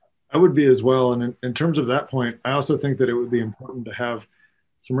 I would be as well. And in terms of that point, I also think that it would be important to have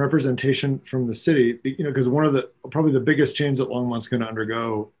some representation from the city, because one of probably the biggest change that Longmont's going to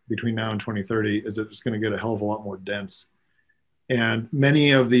undergo between now and 2030 is that it's going to get a hell of a lot more dense. And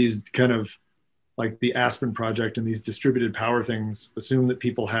many of these kind of like the Aspen project and these distributed power things assume that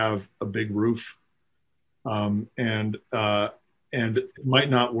people have a big roof, and it might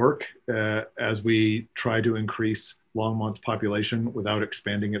not work as we try to increase Longmont's population without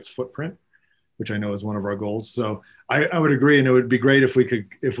expanding its footprint, which I know is one of our goals. So I would agree, and it would be great if we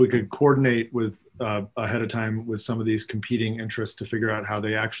could coordinate with ahead of time with some of these competing interests to figure out how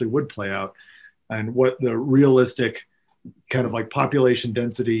they actually would play out, and what the realistic kind of like population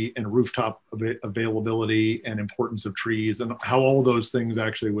density and rooftop availability and importance of trees and how all those things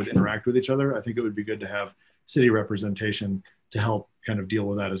actually would interact with each other. I think it would be good to have city representation to help kind of deal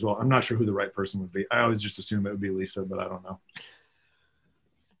with that as well. I'm not sure who the right person would be. I always just assume it would be Lisa, but I don't know.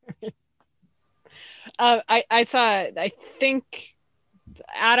 I think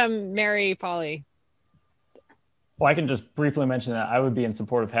Adam, Mary, Polly. Well, I can just briefly mention that I would be in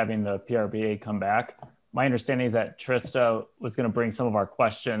support of having the PRBA come back. My understanding is that Trista was going to bring some of our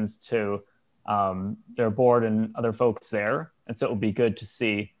questions to their board and other folks there. And so it would be good to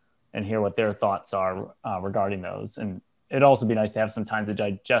see and hear what their thoughts are regarding those. And it'd also be nice to have some time to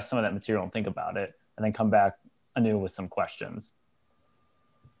digest some of that material and think about it, and then come back anew with some questions.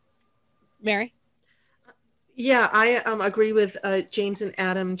 Mary? Yeah, I agree with James and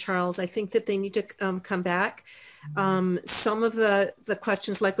Adam, Charles. I think that they need to come back. Some of the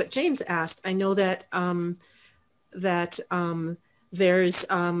questions, like what James asked, I know that there's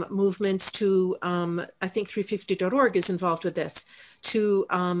movements to, I think 350.org is involved with this, to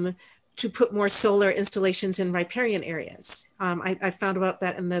put more solar installations in riparian areas. I found about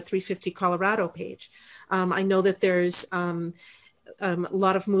that in the 350 Colorado page. I know that there's a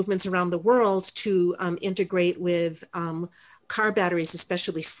lot of movements around the world to integrate with car batteries,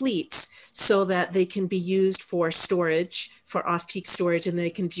 especially fleets, so that they can be used for storage, for off-peak storage, and they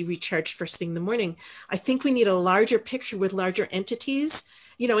can be recharged first thing in the morning. I think we need a larger picture with larger entities.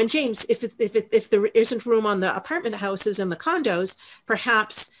 And James, if there isn't room on the apartment houses and the condos,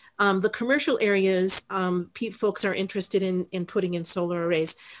 perhaps the commercial areas, folks are interested in putting in solar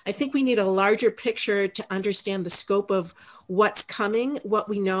arrays. I think we need a larger picture to understand the scope of what's coming, what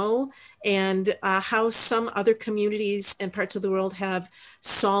we know, and how some other communities and parts of the world have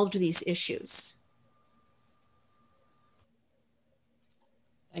solved these issues.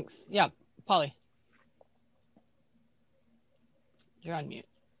 Thanks. Yeah, Polly. You're on mute.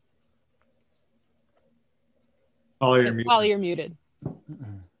 Polly, you're muted. Polly, you're muted.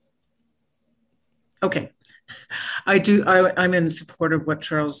 Okay. I'm in support of what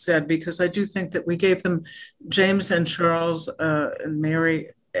Charles said, because I do think that we gave them, James and Charles and Mary,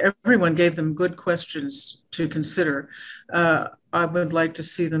 everyone gave them good questions to consider. I would like to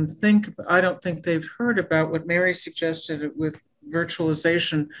see them think. I don't think they've heard about what Mary suggested with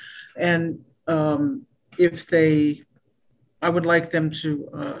virtualization. And I would like them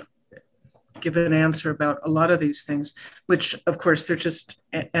to give an answer about a lot of these things, which of course they're just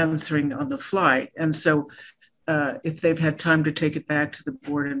answering on the fly. And so if they've had time to take it back to the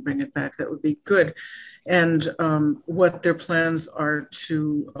board and bring it back, that would be good. And what their plans are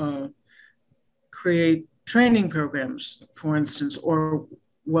to create training programs, for instance, or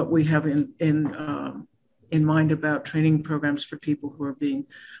what we have in mind about training programs for people who are being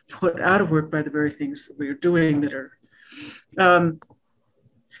put out of work by the very things that we are doing that are,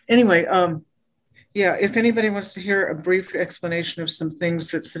 anyway, yeah, if anybody wants to hear a brief explanation of some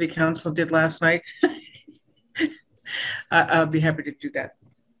things that City Council did last night, I'll be happy to do that.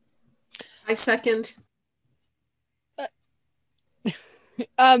 I second.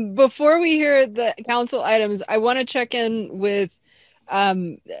 Before we hear the council items, I want to check in with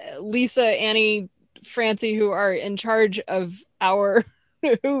Lisa, Annie, Francie, who are in charge of our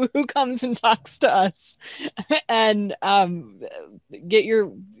who comes and talks to us, and get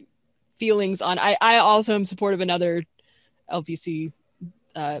your feelings on. I also am supportive of another LPC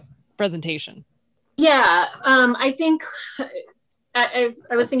presentation. Yeah, I think I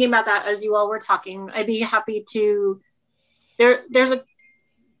was thinking about that as you all were talking. I'd be happy to. There's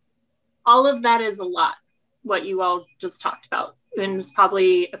all of that is a lot, what you all just talked about. And there's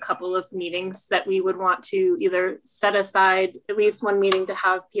probably a couple of meetings that we would want to either set aside, at least one meeting to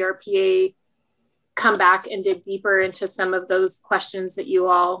have PRPA come back and dig deeper into some of those questions that you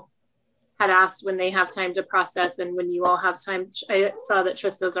all had asked when they have time to process and when you all have time. I saw that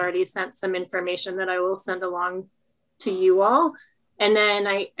Trista's already sent some information that I will send along to you all. And then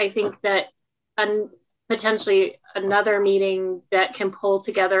I think that potentially another meeting that can pull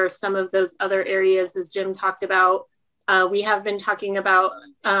together some of those other areas, as Jim talked about. We have been talking about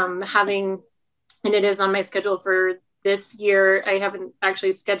having, and it is on my schedule for this year. I haven't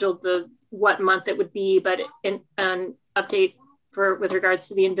actually scheduled what month it would be, but an update with regards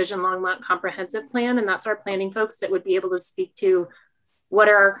to the Envision Longmont Comprehensive Plan. And that's our planning folks that would be able to speak to what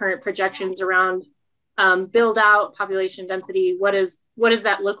are our current projections around build out, population density. What does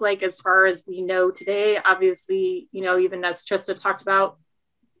that look like as far as we know today? Obviously, even as Trista talked about,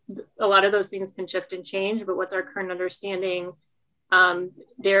 a lot of those things can shift and change, but what's our current understanding?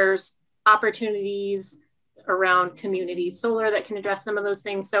 There's opportunities around community solar that can address some of those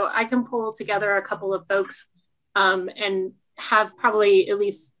things. So I can pull together a couple of folks and have probably at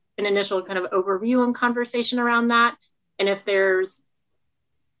least an initial kind of overview and conversation around that. And if there's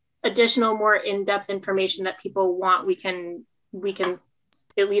additional more in-depth information that people want, we can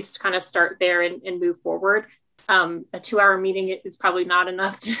at least kind of start there and move forward. A 2-hour meeting is probably not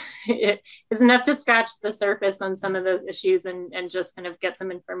enough it is enough to scratch the surface on some of those issues and just kind of get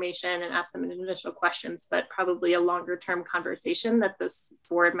some information and ask some initial questions, but probably a longer term conversation that this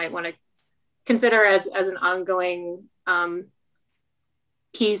board might want to consider as an ongoing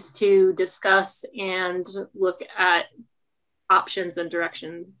piece to discuss and look at options and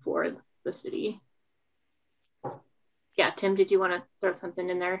directions for the city. Yeah, Tim, did you want to throw something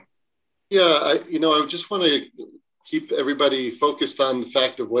in there? Yeah, I just want to keep everybody focused on the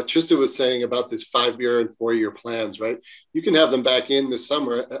fact of what Trista was saying about this 5-year and 4-year plans, right? You can have them back in this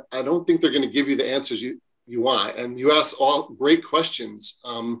summer. I don't think they're going to give you the answers you want. And you ask all great questions,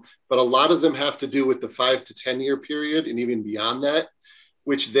 but a lot of them have to do with the 5 to 10 year period and even beyond that,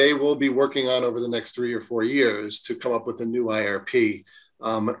 which they will be working on over the next 3 or 4 years to come up with a new IRP.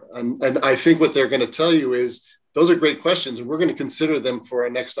 And I think what they're going to tell you is, those are great questions, and we're going to consider them for our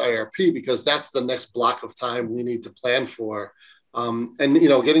next IRP because that's the next block of time we need to plan for. And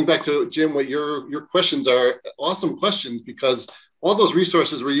getting back to Jim, what your questions are awesome questions, because all those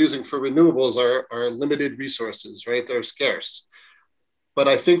resources we're using for renewables are limited resources, right? They're scarce. But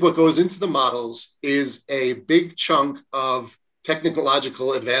I think what goes into the models is a big chunk of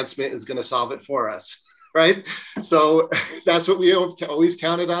technological advancement is going to solve it for us. Right? So that's what we always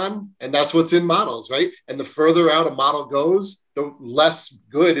counted on. And that's what's in models, right? And the further out a model goes, the less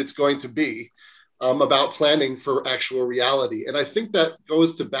good it's going to be about planning for actual reality. And I think that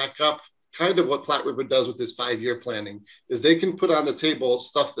goes to back up kind of what Platte River does with this 5-year planning, is they can put on the table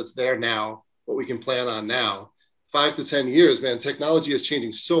stuff that's there now, what we can plan on now. 5 to 10 years, man, technology is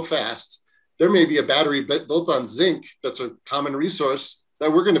changing so fast. There may be a battery built on zinc that's a common resource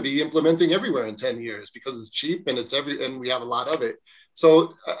that we're going to be implementing everywhere in 10 years because it's cheap and and we have a lot of it.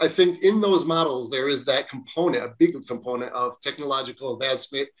 So I think in those models, there is that component, a big component of technological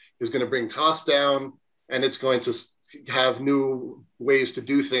advancement is going to bring costs down, and it's going to have new ways to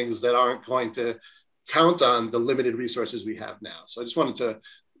do things that aren't going to count on the limited resources we have now. So I just wanted to,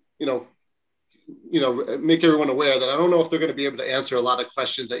 make everyone aware that I don't know if they're going to be able to answer a lot of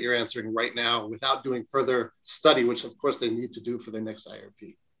questions that you're answering right now without doing further study, which of course they need to do for their next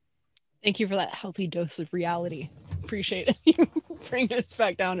IRP. Thank you for that healthy dose of reality. Appreciate it. You bringing us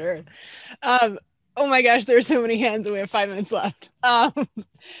back down to earth. Oh my gosh, there's so many hands and we have 5 minutes left. I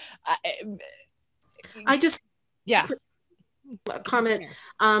just yeah. Comment,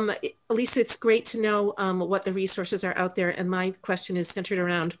 Elisa, it's great to know what the resources are out there. And my question is centered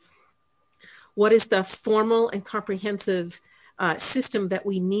around what is the formal and comprehensive system that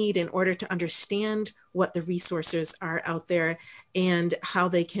we need in order to understand what the resources are out there and how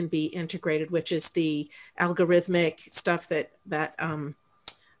they can be integrated, which is the algorithmic stuff that Mr.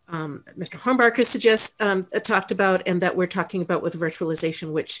 Hornbarker talked about, and that we're talking about with virtualization,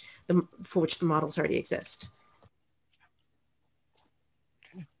 for which the models already exist.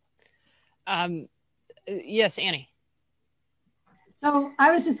 Yes, Annie. So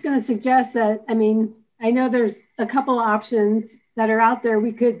I was just going to suggest that, I mean, I know there's a couple of options that are out there.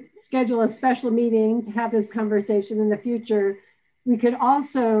 We could schedule a special meeting to have this conversation in the future. We could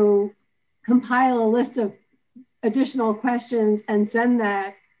also compile a list of additional questions and send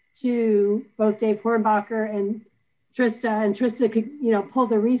that to both Dave Hornbacher and Trista could, you know, pull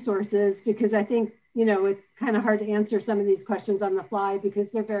the resources, because I think, you know, it's kind of hard to answer some of these questions on the fly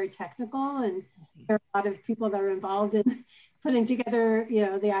because they're very technical, and there are a lot of people that are involved in putting together, you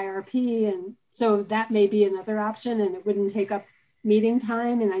know, the IRP. And so that may be another option, and it wouldn't take up meeting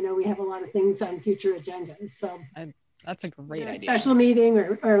time. And I know we have a lot of things on future agendas. So that's a great idea. Special meeting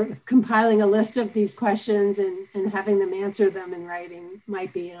or compiling a list of these questions and having them answer them in writing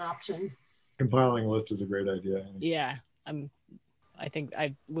might be an option. Compiling a list is a great idea. Yeah, I think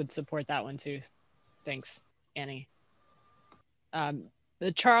I would support that one too. Thanks, Annie.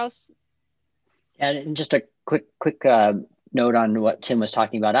 Charles? And just a quick note on what Tim was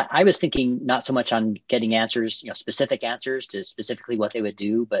talking about. I was thinking not so much on getting answers, you know, specific answers to specifically what they would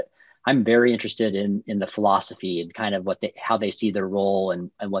do, but I'm very interested in the philosophy and kind of how they see their role and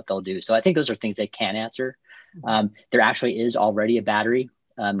what they'll do. So I think those are things they can answer. There actually is already a battery,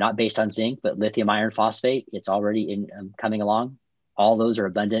 not based on zinc, but lithium iron phosphate. It's already coming along. All those are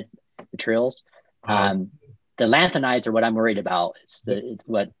abundant materials. The lanthanides are what I'm worried about. It's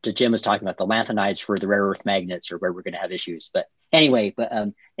what Jim was talking about, the lanthanides for the rare earth magnets, or where we're going to have issues. But anyway,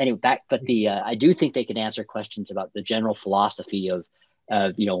 I do think they can answer questions about the general philosophy of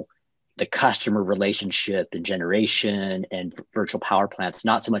you know, the customer relationship and generation and virtual power plants,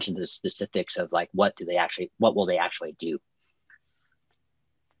 not so much into the specifics of like what will they actually do.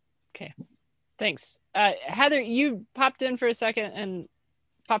 Okay, thanks. Heather, you popped in for a second and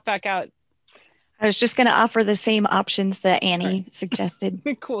popped back out. I was just going to offer the same options that Annie suggested.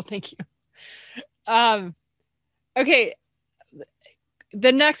 Cool, thank you. Okay,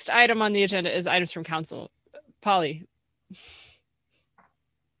 the next item on the agenda is items from council. Polly.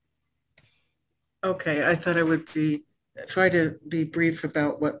 Okay, I thought I would try to be brief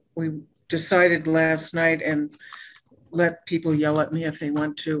about what we decided last night and let people yell at me if they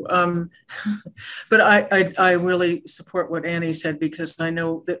want to. But I really support what Annie said, because I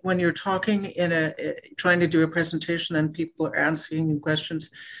know that when you're talking trying to do a presentation and people are asking you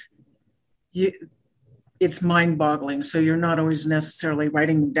questions, it's mind-boggling. So you're not always necessarily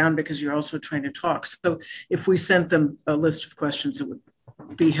writing them down because you're also trying to talk. So if we sent them a list of questions, it would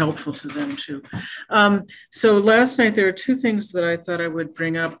be helpful to them too. So last night, there are two things that I thought I would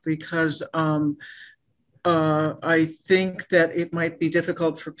bring up, because I think that it might be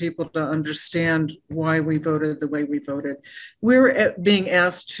difficult for people to understand why we voted the way we voted. We're being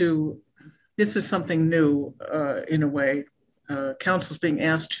asked this is something new in a way, council's being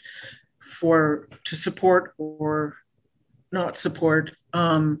asked to support or not support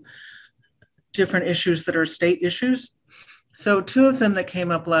different issues that are state issues. So two of them that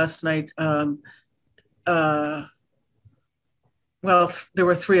came up last night, well, there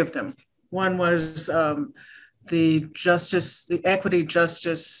were three of them. One was the Equity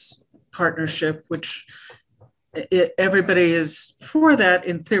Justice Partnership, which everybody is for that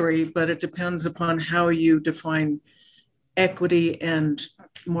in theory, but it depends upon how you define equity and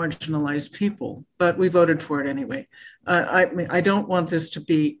marginalized people. But we voted for it anyway. I don't want this to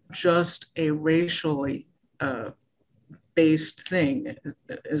be just a racially based thing.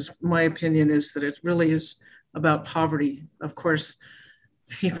 My opinion is that it really is about poverty. Of course,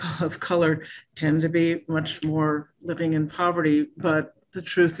 people of color tend to be much more living in poverty, but the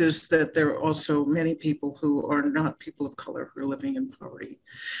truth is that there are also many people who are not people of color who are living in poverty.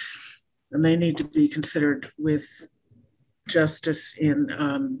 And they need to be considered with justice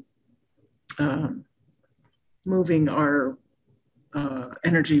in moving our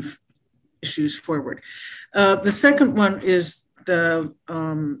energy issues forward. The second one is there's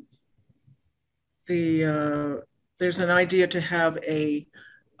an idea to have a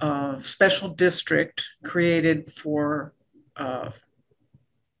special district created for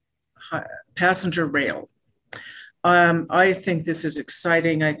passenger rail. I think this is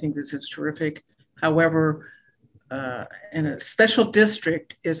exciting. I think this is terrific. However, and a special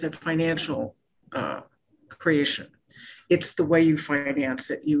district is a financial creation. It's the way you finance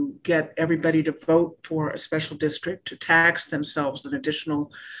it. You get everybody to vote for a special district, to tax themselves an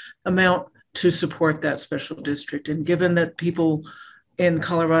additional amount to support that special district. And given that people in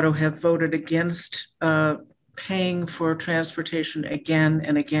Colorado have voted against paying for transportation again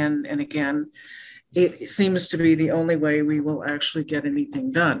and again and again, it seems to be the only way we will actually get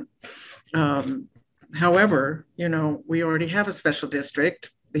anything done. However, you know, we already have a special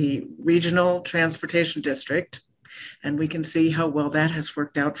district, the Regional Transportation District, and we can see how well that has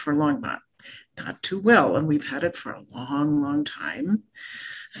worked out for Longmont. Not too well, and we've had it for a long, long time.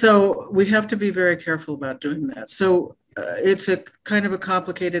 So we have to be very careful about doing that. So it's a kind of a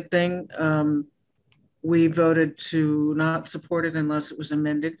complicated thing. We voted to not support it unless it was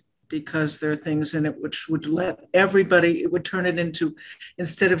amended, because there are things in it which would let everybody, it would turn it into,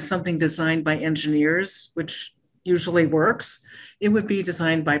 instead of something designed by engineers, which usually works, it would be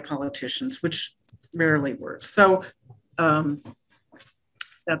designed by politicians, which rarely works. So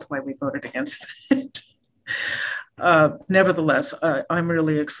that's why we voted against it. Nevertheless, I'm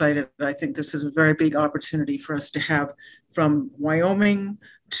really excited. I think this is a very big opportunity for us to have, from Wyoming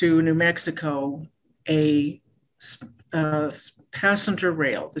to New Mexico, a passenger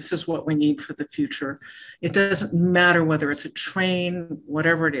rail. This is what we need for the future. It doesn't matter whether it's a train,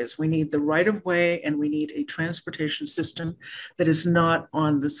 whatever it is. We need the right of way, and we need a transportation system that is not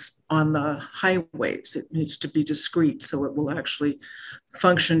on the highways. It needs to be discrete, so it will actually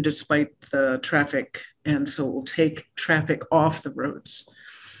function despite the traffic, and so it will take traffic off the roads.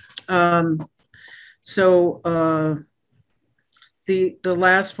 The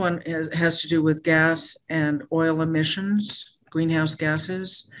last one has to do with gas and oil emissions, greenhouse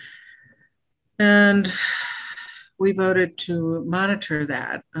gases. And we voted to monitor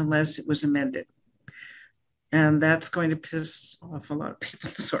that unless it was amended. And that's going to piss off a lot of people,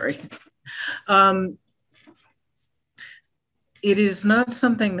 sorry. It is not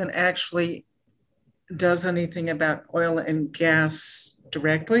something that actually does anything about oil and gas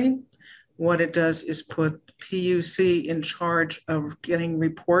directly. What it does is put PUC in charge of getting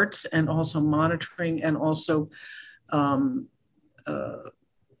reports and also monitoring, and also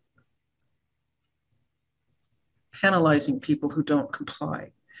penalizing people who don't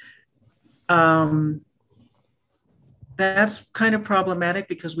comply. That's kind of problematic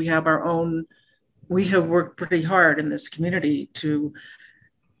because we have our own, we have worked pretty hard in this community to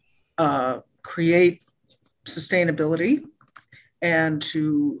create sustainability and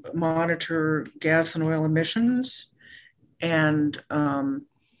to monitor gas and oil emissions, and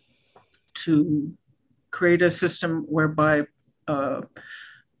to create a system whereby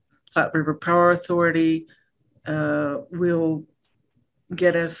Platte River Power Authority will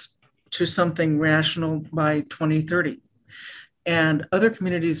get us to something rational by 2030. And other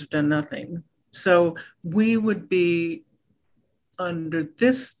communities have done nothing. So we would be under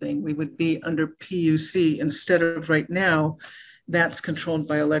this thing, we would be under PUC instead of right now. That's controlled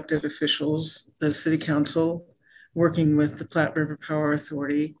by elected officials, the city council, working with the Platte River Power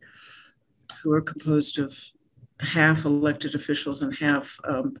Authority, who are composed of half elected officials and half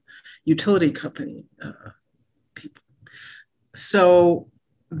utility company people. So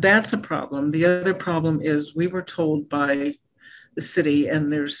that's a problem. The other problem is we were told by the city,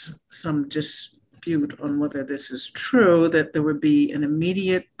 and there's some dispute on whether this is true, that there would be an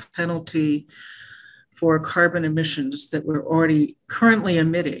immediate penalty for carbon emissions that we're already currently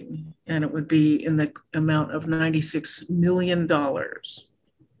emitting, and it would be in the amount of $96 million,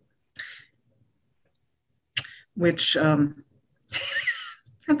 which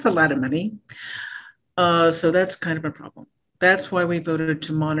that's a lot of money. So that's kind of a problem. That's why we voted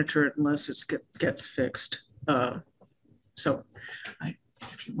to monitor it unless it gets fixed. So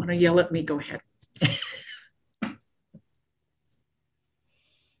if you want to yell at me, go ahead.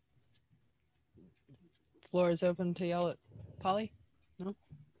 Floor is open to yell at Polly. No?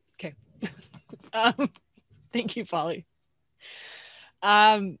 Okay. Thank you, Polly.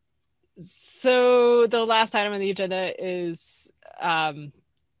 So the last item on the agenda is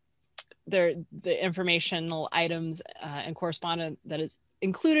the informational items and correspondence that is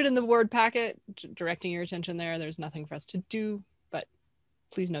included in the board packet, directing your attention there. There's nothing for us to do, but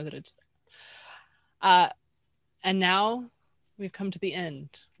please know that it's there. And now we've come to the end.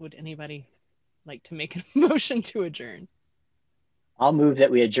 Would anybody like to make a motion to adjourn? I'll move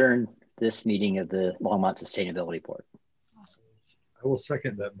that we adjourn this meeting of the Longmont Sustainability Board. Awesome. I will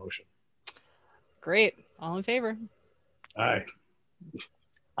second that motion. Great. All in favor? Aye.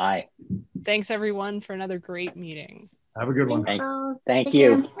 Aye. Thanks everyone for another great meeting. Have a good one. Thank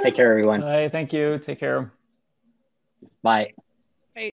you. Take care, everyone. Bye. Thank you. Take care. Bye.